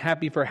just be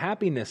happy for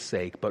happiness'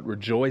 sake, but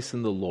rejoice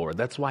in the Lord.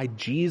 That's why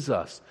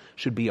Jesus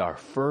should be our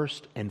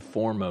first and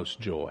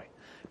foremost joy,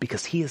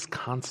 because he is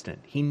constant.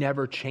 He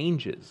never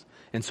changes.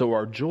 And so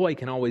our joy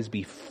can always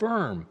be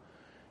firm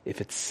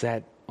if it's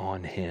set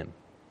on him.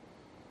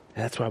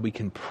 And that's why we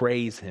can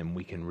praise him.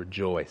 We can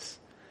rejoice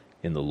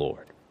in the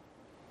Lord.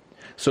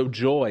 So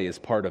joy is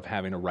part of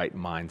having a right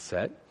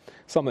mindset.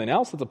 Something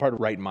else that's a part of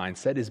right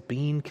mindset is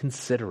being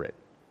considerate.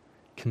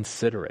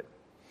 Considerate.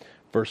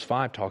 Verse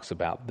 5 talks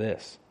about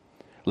this.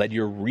 Let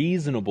your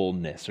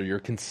reasonableness or your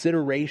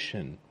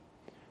consideration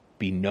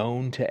be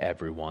known to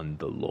everyone.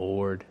 The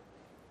Lord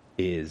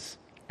is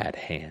at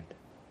hand.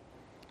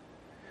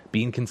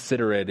 Being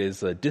considerate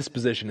is a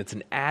disposition. It's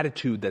an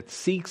attitude that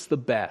seeks the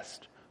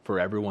best for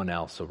everyone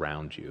else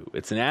around you.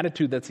 It's an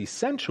attitude that's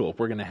essential if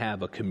we're going to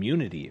have a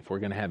community, if we're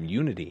going to have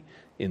unity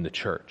in the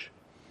church.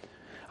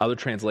 Other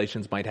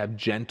translations might have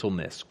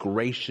gentleness,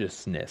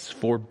 graciousness,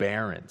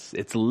 forbearance.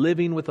 It's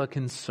living with a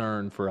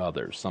concern for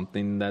others,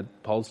 something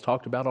that Paul's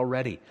talked about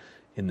already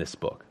in this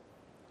book.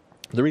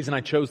 The reason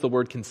I chose the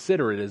word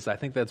considerate is I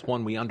think that's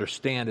one we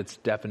understand its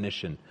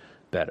definition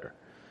better.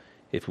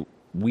 If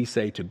we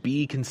say to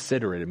be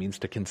considerate, it means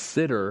to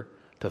consider,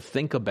 to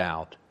think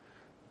about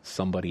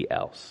somebody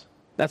else.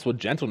 That's what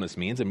gentleness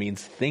means. It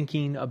means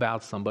thinking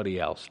about somebody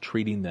else,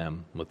 treating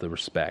them with the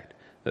respect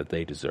that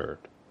they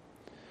deserved.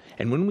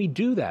 And when we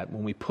do that,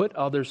 when we put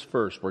others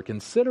first, we're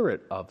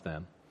considerate of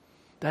them,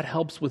 that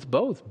helps with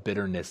both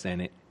bitterness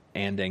and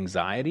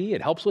anxiety.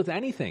 It helps with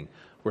anything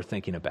we're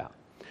thinking about.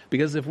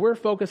 Because if we're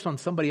focused on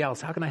somebody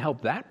else, how can I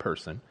help that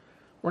person?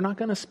 We're not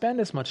going to spend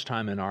as much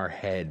time in our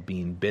head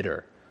being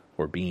bitter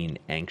or being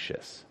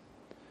anxious.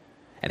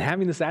 And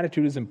having this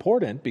attitude is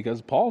important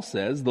because Paul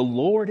says the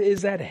Lord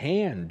is at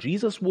hand.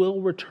 Jesus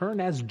will return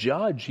as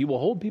judge. He will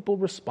hold people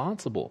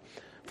responsible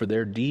for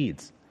their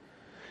deeds.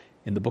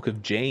 In the book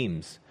of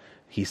James,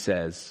 he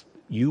says,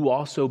 you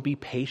also be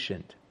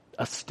patient.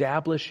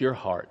 Establish your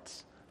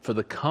hearts, for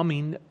the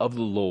coming of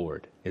the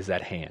Lord is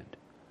at hand.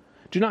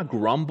 Do not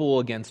grumble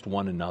against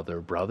one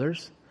another,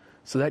 brothers,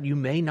 so that you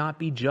may not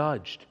be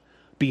judged.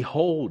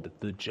 Behold,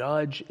 the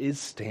judge is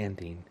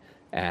standing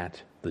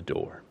at the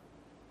door.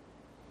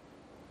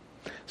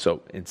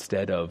 So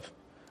instead of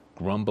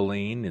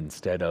grumbling,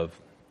 instead of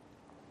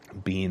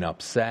being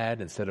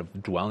upset, instead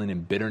of dwelling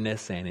in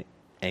bitterness and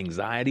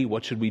anxiety,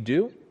 what should we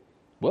do?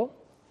 Well,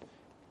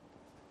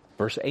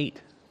 verse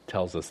 8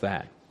 tells us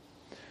that.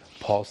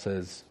 Paul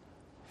says,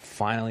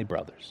 finally,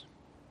 brothers,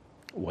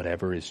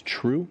 whatever is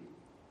true,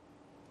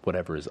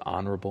 whatever is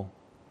honorable,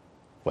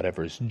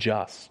 whatever is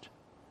just,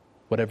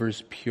 whatever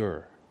is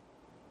pure,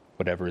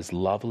 whatever is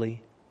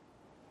lovely,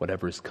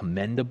 whatever is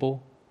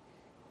commendable,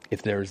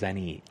 if there is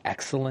any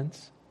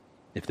excellence,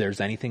 if there's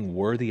anything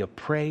worthy of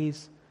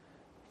praise,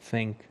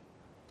 think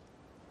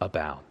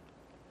about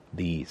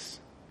these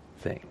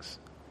things.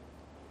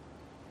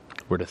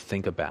 We're to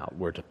think about,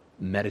 we're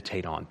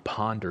meditate on,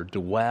 ponder,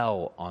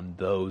 dwell on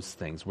those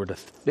things. We're to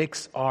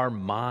fix our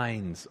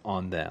minds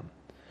on them.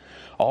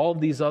 All of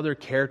these other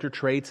character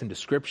traits and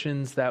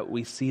descriptions that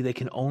we see, they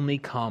can only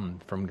come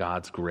from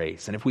God's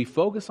grace. And if we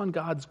focus on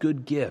God's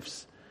good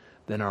gifts,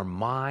 then our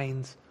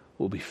minds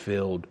will be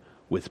filled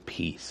with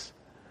peace,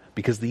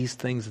 because these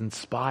things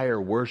inspire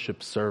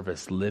worship,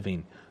 service,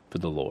 living for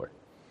the Lord.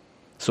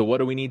 So what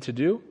do we need to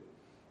do?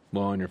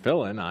 Well, in your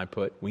fill-in, I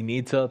put, we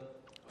need to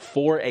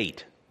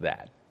 4-8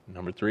 that.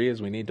 Number 3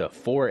 is we need to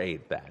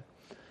 4-8 that.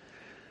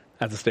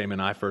 That's a statement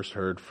I first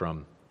heard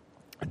from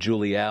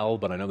Julie L.,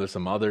 but I know there's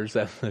some others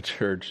at the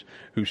church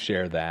who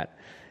share that.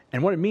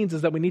 And what it means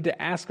is that we need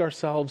to ask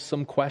ourselves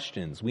some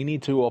questions. We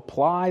need to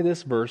apply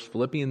this verse,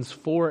 Philippians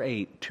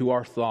 4:8, to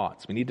our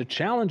thoughts. We need to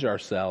challenge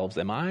ourselves,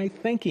 am I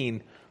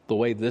thinking the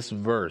way this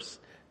verse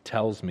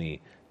tells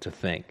me to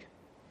think?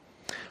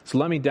 So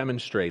let me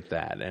demonstrate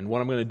that. And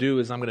what I'm going to do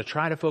is I'm going to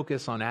try to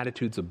focus on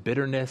attitudes of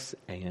bitterness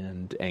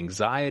and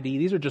anxiety.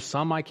 These are just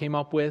some I came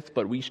up with,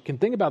 but we can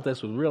think about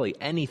this with really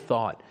any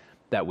thought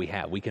that we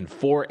have. We can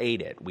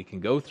 4-8 it. We can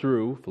go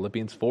through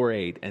Philippians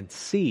 4:8 and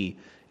see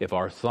if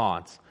our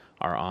thoughts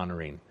are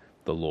honoring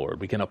the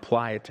Lord. We can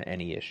apply it to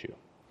any issue.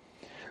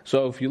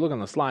 So if you look on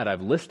the slide,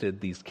 I've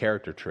listed these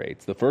character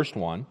traits. The first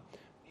one,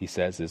 he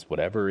says, is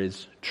whatever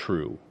is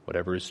true.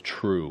 Whatever is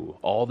true.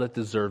 All that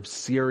deserves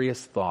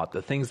serious thought.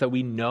 The things that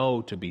we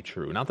know to be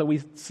true. Not that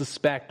we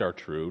suspect are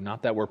true.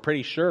 Not that we're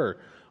pretty sure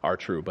are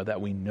true. But that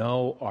we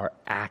know are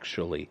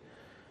actually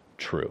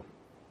true.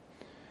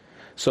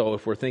 So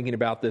if we're thinking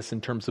about this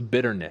in terms of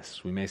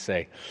bitterness, we may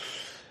say,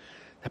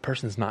 that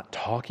person's not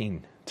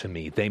talking to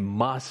me. They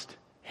must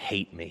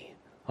hate me.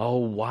 Oh,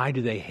 why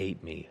do they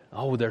hate me?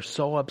 Oh, they're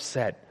so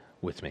upset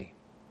with me.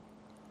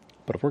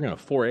 But if we're going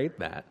to 4-8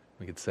 that,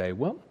 we could say,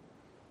 well,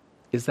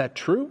 is that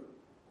true?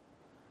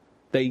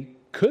 They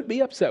could be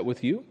upset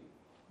with you.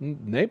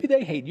 Maybe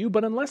they hate you,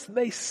 but unless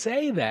they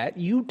say that,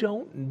 you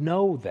don't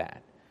know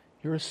that.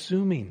 You're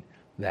assuming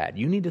that.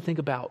 You need to think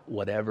about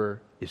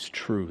whatever is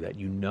true, that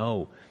you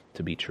know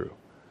to be true.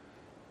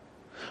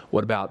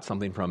 What about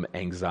something from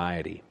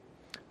anxiety?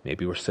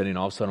 Maybe we're sitting,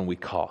 all of a sudden we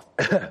cough.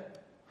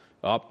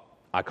 Oh,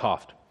 I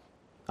coughed.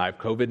 I have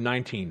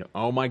COVID-19.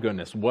 Oh my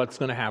goodness, what's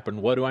going to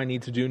happen? What do I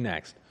need to do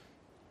next?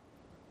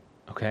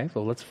 Okay,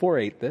 so let's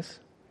 4-8 this.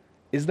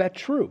 Is that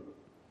true?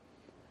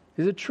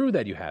 Is it true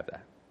that you have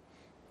that?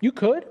 You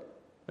could.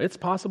 It's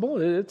possible.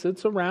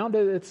 It's around.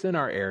 It's in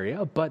our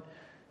area. But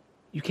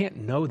you can't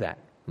know that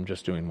from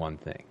just doing one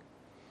thing.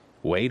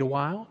 Wait a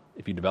while.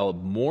 If you develop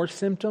more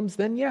symptoms,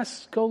 then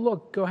yes, go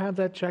look. Go have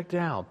that checked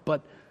out.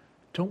 But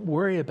don't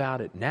worry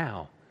about it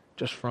now,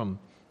 just from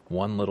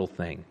one little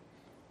thing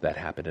that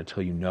happened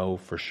until you know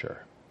for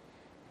sure.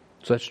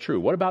 So that's true.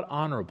 What about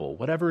honorable?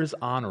 Whatever is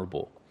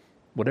honorable,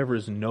 whatever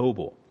is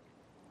noble,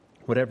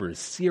 whatever is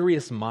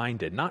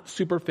serious-minded, not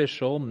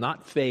superficial,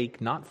 not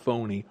fake, not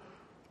phony,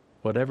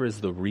 whatever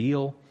is the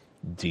real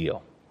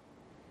deal.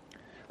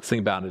 Let's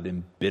think about it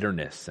in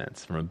bitterness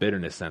sense. From a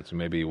bitterness sense,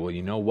 maybe, well,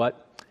 you know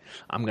what?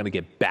 I'm going to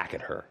get back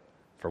at her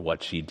for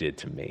what she did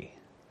to me.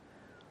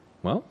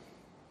 Well,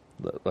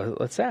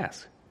 let's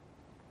ask,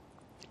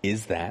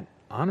 is that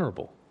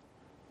honorable?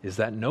 Is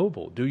that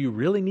noble? Do you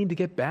really need to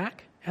get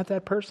back at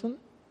that person?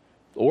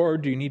 Or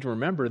do you need to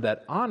remember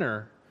that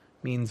honor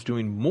means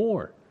doing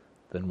more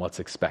than what's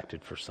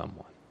expected for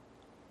someone?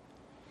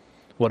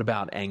 What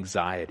about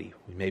anxiety?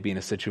 We may be in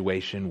a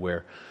situation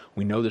where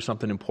we know there's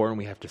something important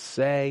we have to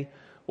say,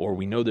 or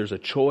we know there's a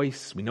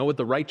choice. We know what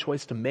the right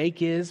choice to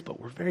make is, but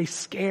we're very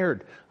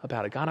scared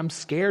about it. God, I'm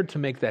scared to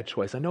make that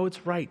choice. I know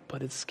it's right,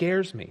 but it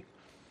scares me.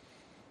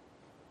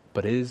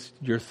 But is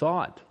your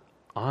thought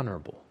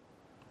honorable?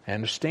 I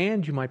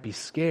understand you might be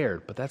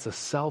scared, but that's a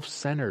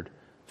self-centered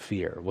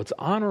fear. What's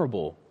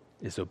honorable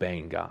is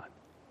obeying God.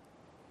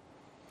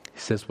 He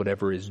says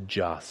whatever is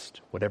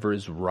just, whatever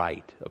is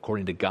right,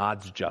 according to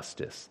God's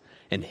justice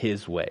and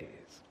His ways.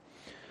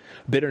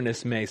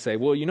 Bitterness may say,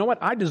 well, you know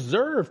what? I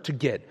deserve to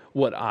get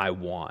what I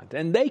want,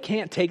 and they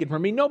can't take it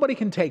from me. Nobody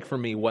can take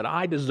from me what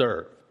I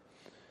deserve.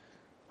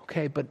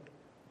 Okay, but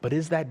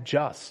is that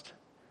just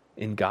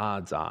in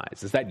God's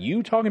eyes? Is that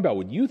you talking about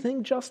what you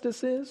think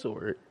justice is,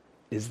 or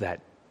is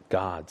that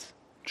God's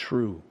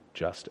true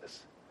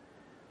justice?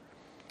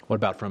 What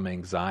about from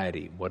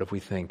anxiety? What if we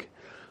think,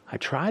 I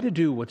try to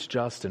do what's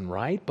just and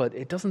right, but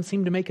it doesn't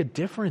seem to make a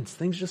difference.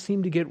 Things just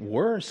seem to get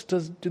worse.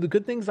 Do the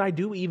good things I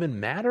do even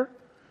matter?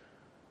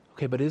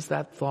 Okay, but is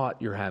that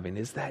thought you're having,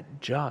 is that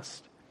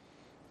just?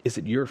 Is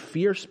it your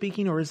fear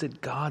speaking, or is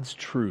it God's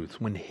truth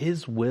when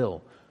His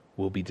will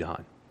be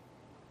done?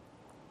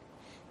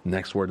 The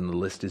next word on the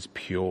list is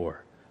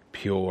pure.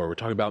 Pure. We're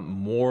talking about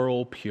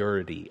moral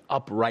purity,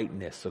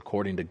 uprightness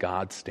according to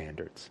God's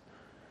standards.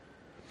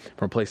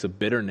 From a place of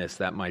bitterness,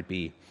 that might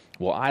be,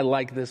 well, I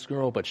like this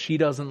girl, but she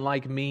doesn't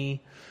like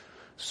me,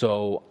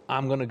 so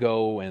I'm going to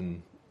go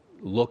and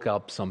look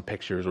up some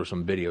pictures or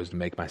some videos to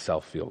make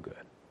myself feel good.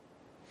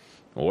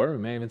 Or we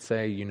may even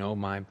say, you know,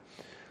 my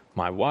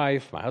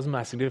wife, my husband,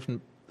 my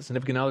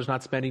significant other's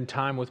not spending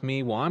time with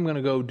me. Well, I'm going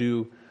to go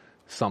do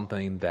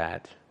something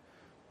that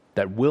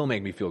that will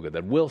make me feel good,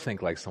 that will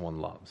think like someone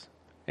loves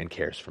and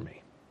cares for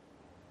me.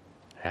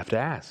 I have to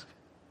ask,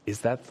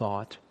 is that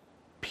thought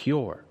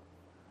pure?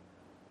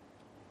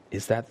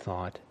 Is that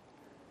thought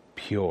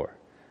pure?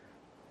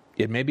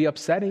 It may be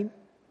upsetting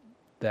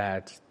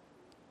that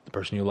the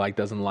person you like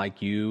doesn't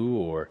like you,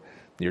 or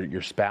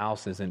your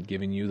spouse isn't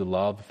giving you the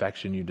love,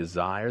 affection you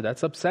desire.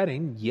 That's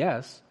upsetting,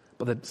 yes,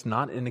 but that's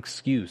not an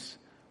excuse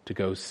to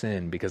go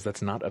sin, because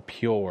that's not a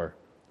pure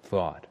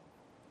thought.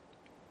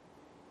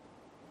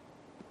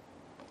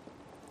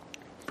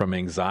 From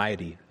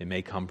anxiety, it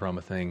may come from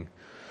a thing,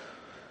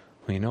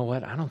 well, you know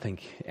what? I don't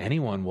think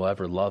anyone will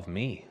ever love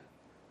me.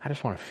 I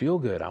just want to feel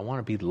good. I want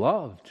to be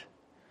loved.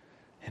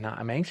 And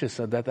I'm anxious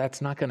that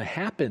that's not going to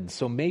happen.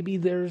 So maybe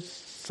there's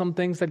some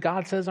things that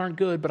God says aren't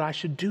good, but I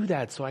should do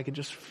that so I can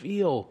just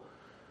feel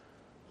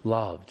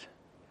loved.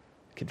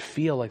 I can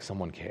feel like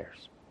someone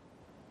cares.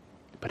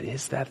 But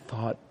is that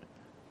thought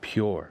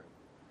pure?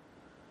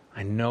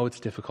 I know it's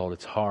difficult.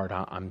 It's hard.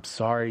 I'm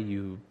sorry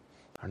you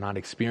are not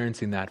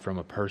experiencing that from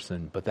a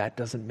person, but that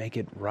doesn't make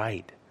it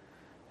right.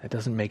 That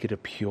doesn't make it a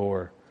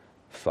pure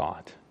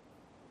thought.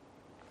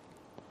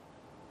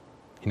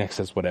 He next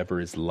says, whatever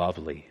is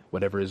lovely,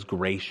 whatever is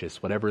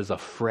gracious, whatever is a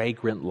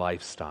fragrant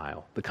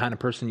lifestyle, the kind of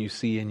person you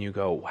see and you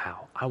go,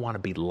 wow, I want to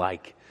be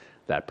like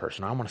that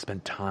person. I want to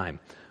spend time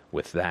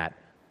with that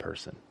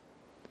person.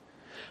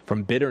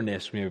 From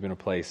bitterness, we are going to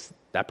place,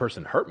 that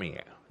person hurt me.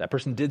 That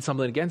person did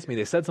something against me.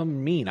 They said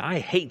something mean. I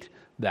hate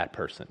that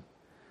person.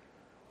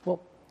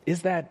 Well,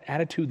 is that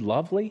attitude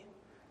lovely?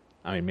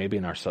 I mean, maybe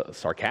in our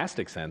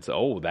sarcastic sense,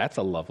 oh, that's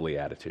a lovely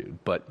attitude.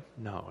 But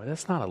no,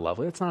 that's not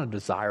a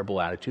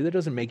desirable attitude. That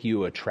doesn't make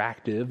you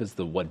attractive as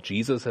what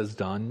Jesus has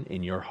done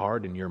in your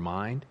heart and your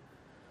mind.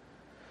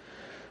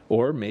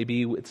 Or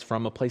maybe it's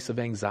from a place of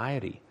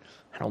anxiety.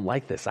 I don't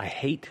like this. I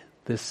hate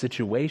this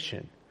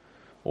situation.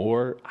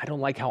 Or I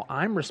don't like how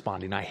I'm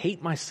responding. I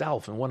hate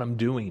myself and what I'm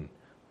doing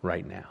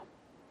right now.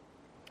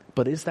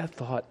 But is that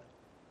thought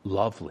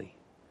lovely?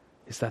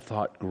 Is that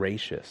thought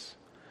gracious?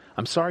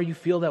 I'm sorry you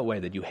feel that way,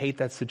 that you hate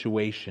that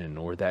situation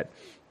or that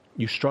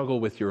you struggle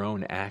with your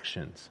own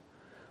actions.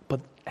 But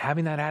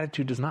having that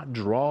attitude does not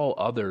draw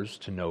others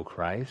to know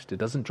Christ. It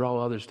doesn't draw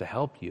others to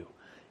help you.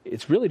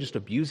 It's really just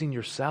abusing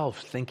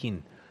yourself,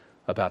 thinking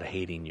about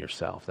hating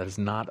yourself. That is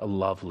not a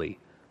lovely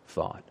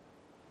thought.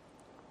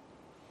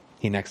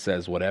 He next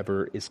says,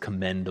 whatever is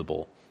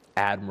commendable,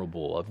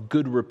 admirable, of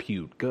good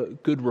repute,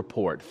 good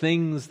report,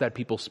 things that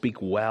people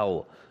speak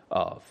well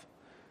of,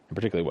 and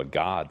particularly what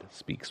God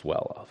speaks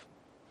well of.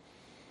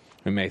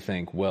 We may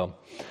think, well,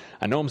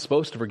 I know I'm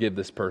supposed to forgive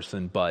this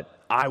person, but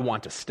I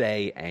want to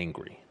stay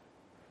angry.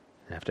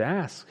 I have to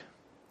ask,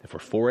 if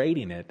we're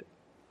 480ing it,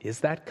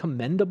 is that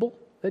commendable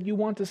that you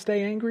want to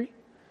stay angry?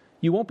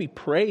 You won't be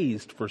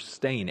praised for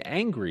staying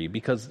angry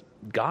because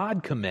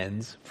God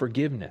commends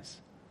forgiveness.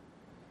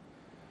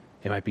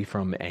 It might be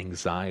from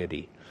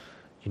anxiety.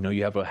 You know,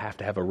 you have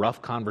to have a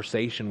rough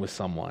conversation with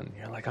someone.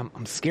 You're like,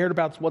 I'm scared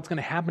about what's going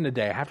to happen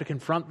today. I have to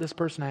confront this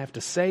person. I have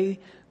to say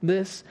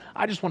this.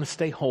 I just want to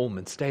stay home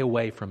and stay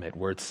away from it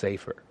where it's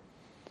safer.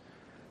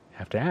 You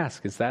have to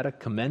ask, is that a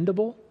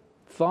commendable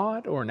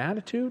thought or an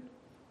attitude?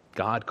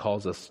 God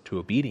calls us to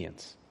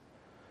obedience,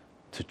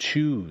 to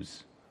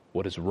choose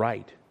what is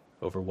right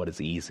over what is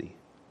easy.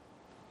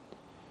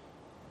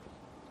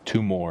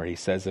 2 more. He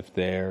says, if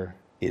there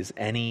is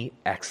any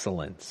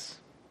excellence,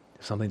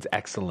 if something's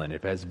excellent,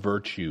 if it has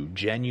virtue,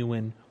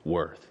 genuine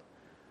worth.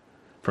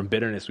 From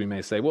bitterness, we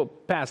may say, well,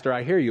 Pastor,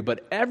 I hear you,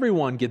 but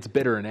everyone gets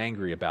bitter and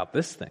angry about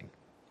this thing.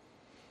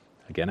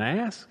 Again, I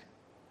ask,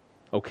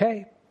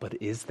 okay,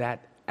 but is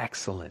that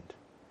excellent?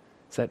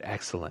 Is that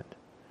excellent?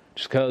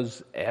 Just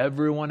because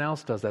everyone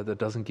else does that, that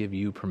doesn't give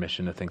you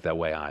permission to think that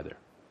way either.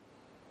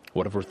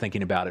 What if we're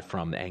thinking about it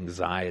from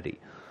anxiety?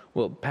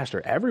 Well,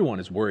 Pastor, everyone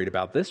is worried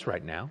about this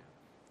right now.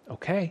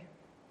 Okay.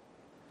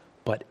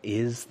 But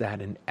is that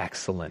an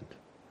excellent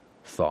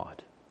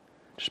thought?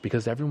 Just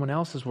because everyone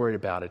else is worried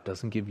about it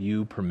doesn't give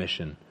you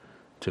permission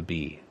to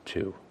be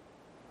too.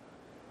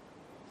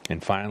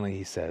 And finally,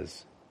 he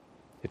says,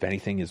 if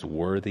anything is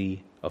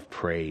worthy of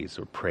praise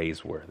or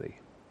praiseworthy.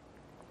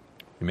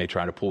 We may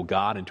try to pull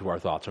God into our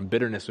thoughts. From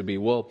bitterness would be,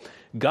 well,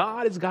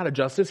 God is God of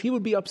justice. He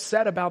would be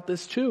upset about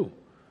this too.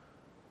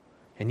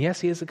 And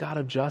yes, he is a God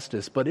of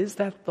justice, but is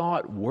that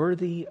thought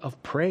worthy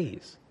of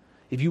praise?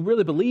 If you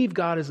really believe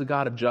God is a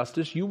God of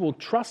justice, you will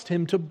trust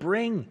him to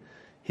bring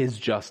his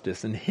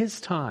justice in his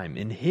time,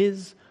 in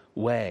his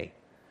way.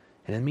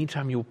 And in the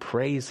meantime, you'll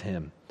praise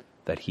him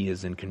that he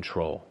is in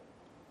control.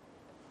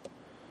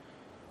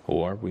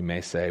 Or we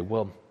may say,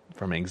 well,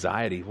 from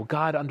anxiety, well,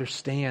 God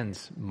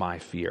understands my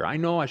fear. I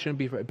know I shouldn't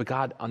be afraid, but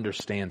God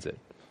understands it.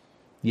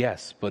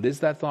 Yes, but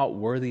is that thought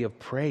worthy of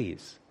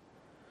praise?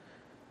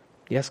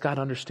 Yes, God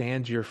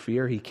understands your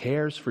fear. He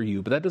cares for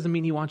you, but that doesn't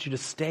mean he wants you to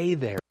stay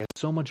there. He has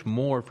so much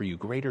more for you,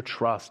 greater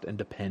trust and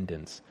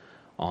dependence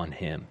on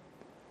him.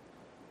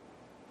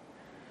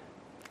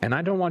 And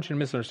I don't want you to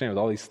misunderstand with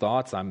all these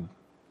thoughts. I'm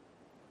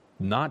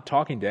not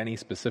talking to any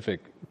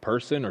specific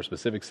person or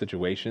specific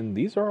situation.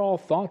 These are all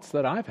thoughts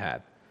that I've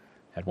had.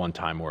 at one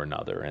time or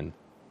another, and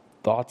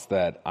thoughts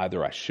that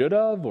either I should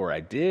have or I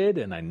did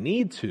and I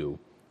need to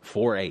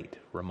 4:8.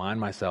 Remind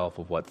myself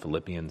of what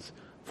Philippians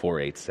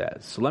 4:8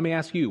 says. So let me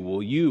ask you,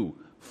 will you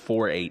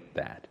 4:8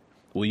 that?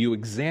 Will you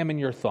examine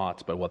your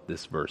thoughts by what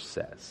this verse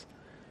says?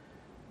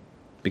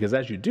 Because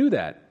as you do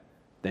that,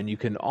 then you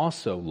can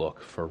also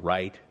look for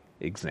right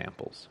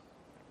examples.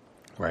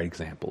 Right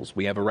examples.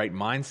 We have a right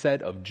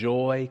mindset of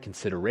joy,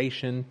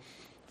 consideration,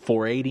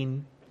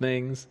 4:8ing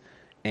things,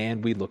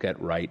 and we look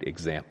at right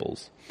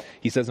examples.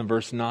 He says in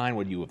verse 9,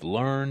 what you have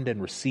learned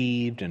and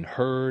received and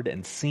heard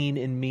and seen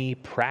in me,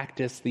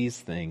 practice these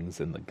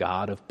things, and the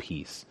God of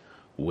peace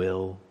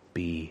will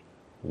be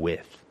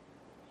with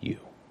you.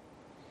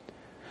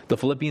 The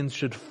Philippians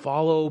should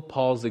follow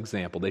Paul's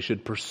example. They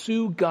should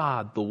pursue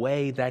God the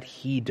way that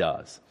he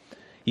does.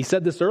 He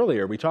said this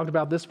earlier. We talked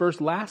about this verse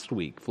last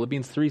week.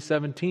 Philippians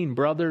 3:17,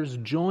 brothers,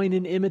 join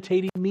in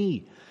imitating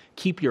me.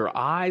 Keep your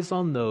eyes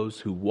on those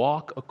who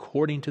walk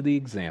according to the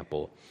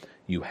example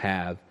you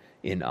have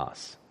in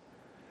us.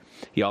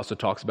 He also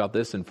talks about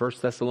this in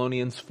 1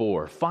 Thessalonians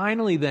 4.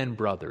 Finally then,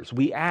 brothers,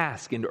 we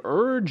ask and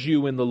urge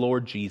you in the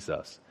Lord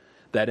Jesus,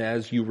 that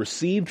as you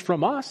received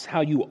from us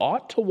how you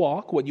ought to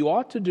walk, what you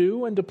ought to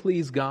do and to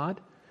please God,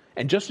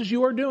 and just as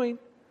you are doing,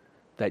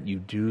 that you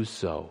do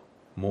so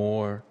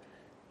more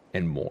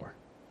and more.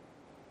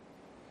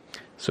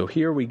 So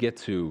here we get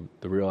to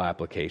the real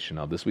application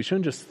of this. We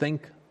shouldn't just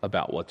think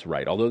about what's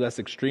right, although that's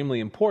extremely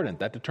important.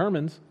 That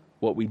determines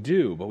what we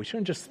do, but we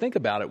shouldn't just think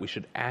about it. We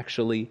should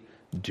actually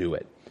do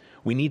it.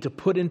 We need to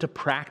put into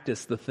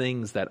practice the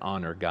things that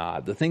honor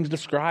God, the things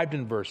described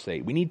in verse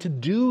 8. We need to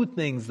do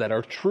things that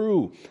are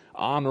true,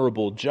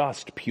 honorable,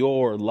 just,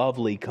 pure,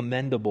 lovely,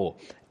 commendable,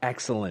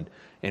 excellent,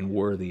 and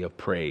worthy of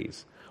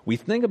praise. We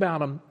think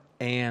about them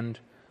and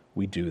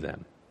we do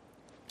them.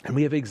 And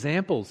we have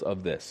examples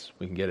of this.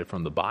 We can get it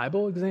from the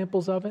Bible,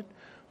 examples of it.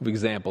 We have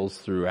examples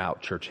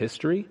throughout church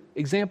history,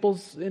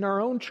 examples in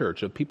our own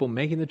church of people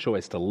making the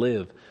choice to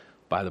live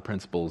by the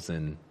principles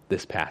in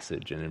this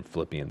passage and in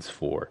Philippians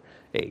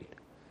 4:8.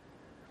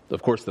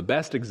 Of course, the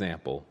best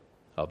example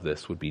of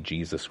this would be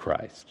Jesus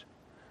Christ,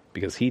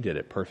 because he did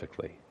it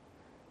perfectly.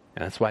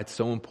 And that's why it's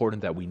so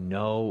important that we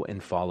know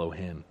and follow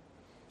him.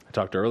 I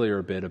talked earlier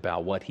a bit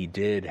about what he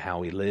did,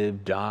 how he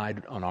lived,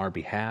 died on our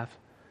behalf.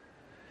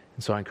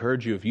 And so I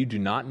encourage you, if you do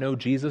not know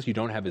Jesus, you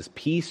don't have his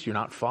peace, you're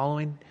not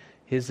following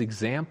his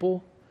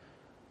example,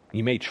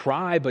 you may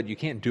try, but you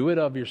can't do it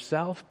of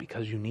yourself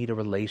because you need a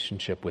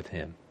relationship with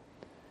him.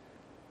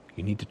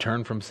 You need to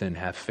turn from sin,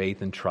 have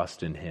faith and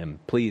trust in him.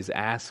 Please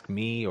ask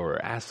me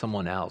or ask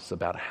someone else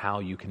about how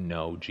you can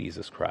know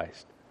Jesus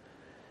Christ.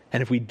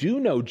 And if we do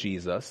know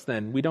Jesus,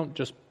 then we don't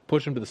just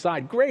push him to the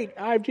side. Great,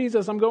 I have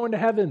Jesus, I'm going to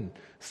heaven.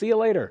 See you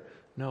later.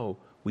 No,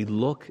 we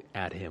look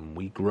at him.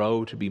 We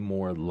grow to be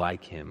more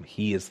like him.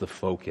 He is the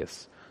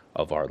focus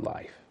of our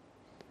life.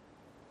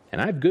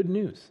 And I have good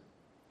news.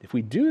 If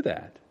we do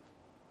that,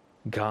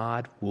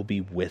 God will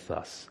be with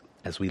us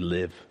as we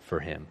live for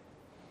him.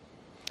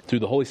 Through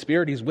the Holy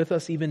Spirit, he's with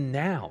us even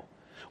now.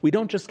 We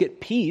don't just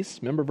get peace.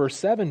 Remember, verse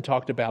 7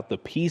 talked about the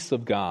peace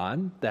of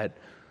God that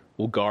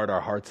will guard our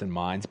hearts and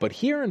minds. But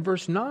here in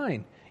verse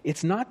 9,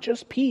 it's not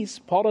just peace.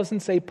 Paul doesn't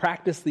say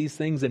practice these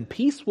things and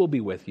peace will be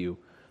with you.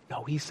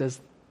 No, he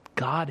says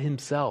God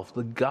himself,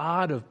 the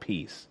God of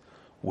peace,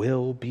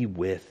 will be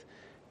with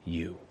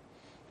you.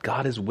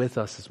 God is with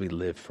us as we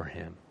live for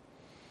him.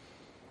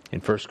 In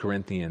 1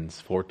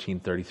 Corinthians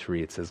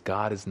 14:33, it says,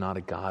 God is not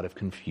a God of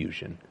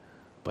confusion,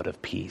 but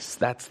of peace.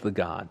 That's the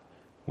God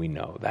we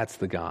know. That's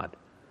the God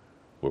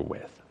we're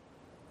with.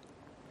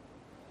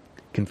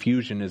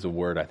 Confusion is a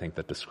word, I think,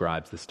 that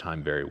describes this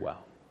time very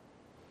well.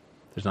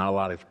 There's not a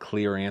lot of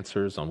clear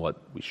answers on what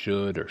we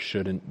should or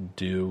shouldn't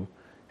do,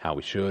 how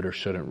we should or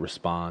shouldn't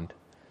respond.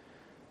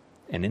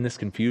 And in this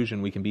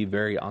confusion, we can be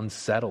very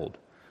unsettled.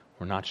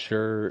 We're not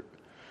sure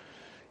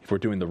if we're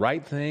doing the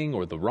right thing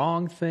or the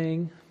wrong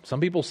thing. Some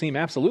people seem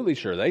absolutely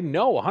sure. They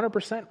know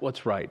 100%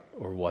 what's right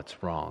or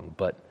what's wrong.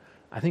 But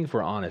I think if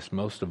we're honest,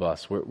 most of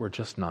us, we're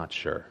just not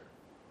sure.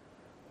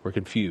 We're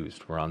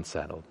confused. We're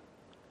unsettled.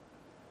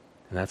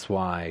 And that's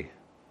why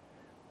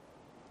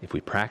if we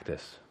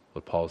practice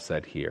what Paul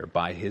said here,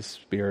 by his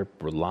Spirit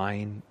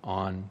relying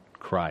on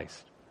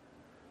Christ,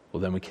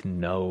 well, then we can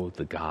know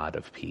the God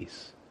of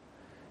peace.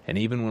 And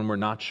even when we're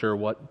not sure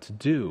what to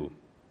do,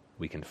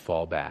 we can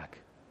fall back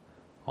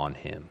on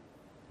him.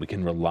 We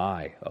can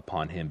rely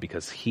upon him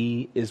because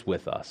he is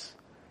with us,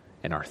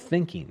 and our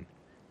thinking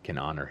can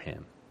honor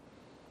him.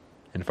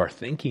 And if our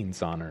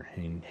thinking's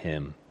honoring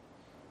him,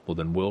 well,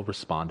 then we'll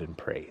respond in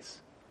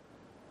praise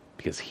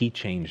because he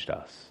changed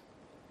us,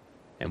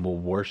 and we'll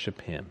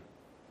worship him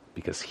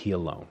because he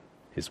alone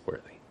is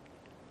worthy.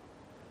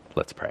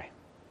 Let's pray.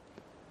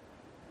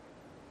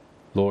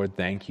 Lord,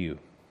 thank you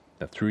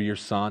that through your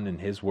Son and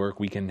his work,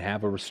 we can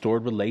have a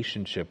restored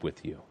relationship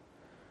with you.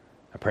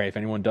 I pray if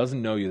anyone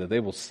doesn't know you, that they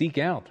will seek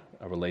out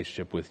a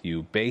relationship with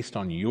you based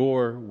on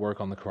your work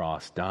on the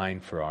cross,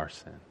 dying for our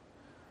sin.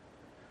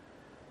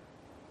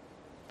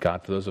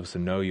 God, for those of us who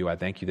know you, I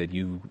thank you that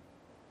you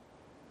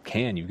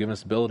You've given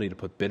us the ability to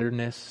put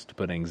bitterness, to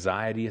put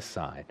anxiety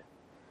aside,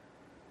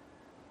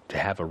 to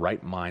have a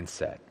right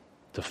mindset,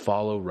 to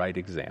follow right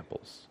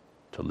examples,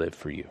 to live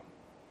for you.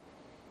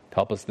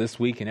 Help us this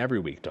week and every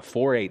week to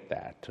 4-8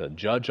 that, to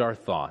judge our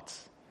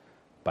thoughts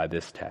by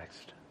this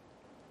text.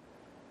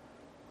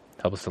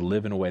 Help us to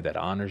live in a way that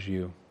honors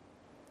you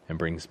and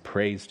brings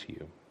praise to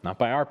you, not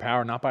by our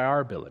power, not by our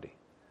ability,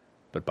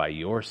 but by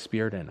your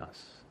Spirit in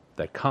us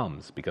that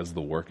comes because of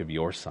the work of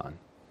your Son.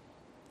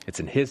 It's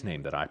in his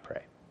name that I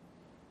pray.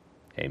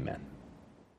 Amen.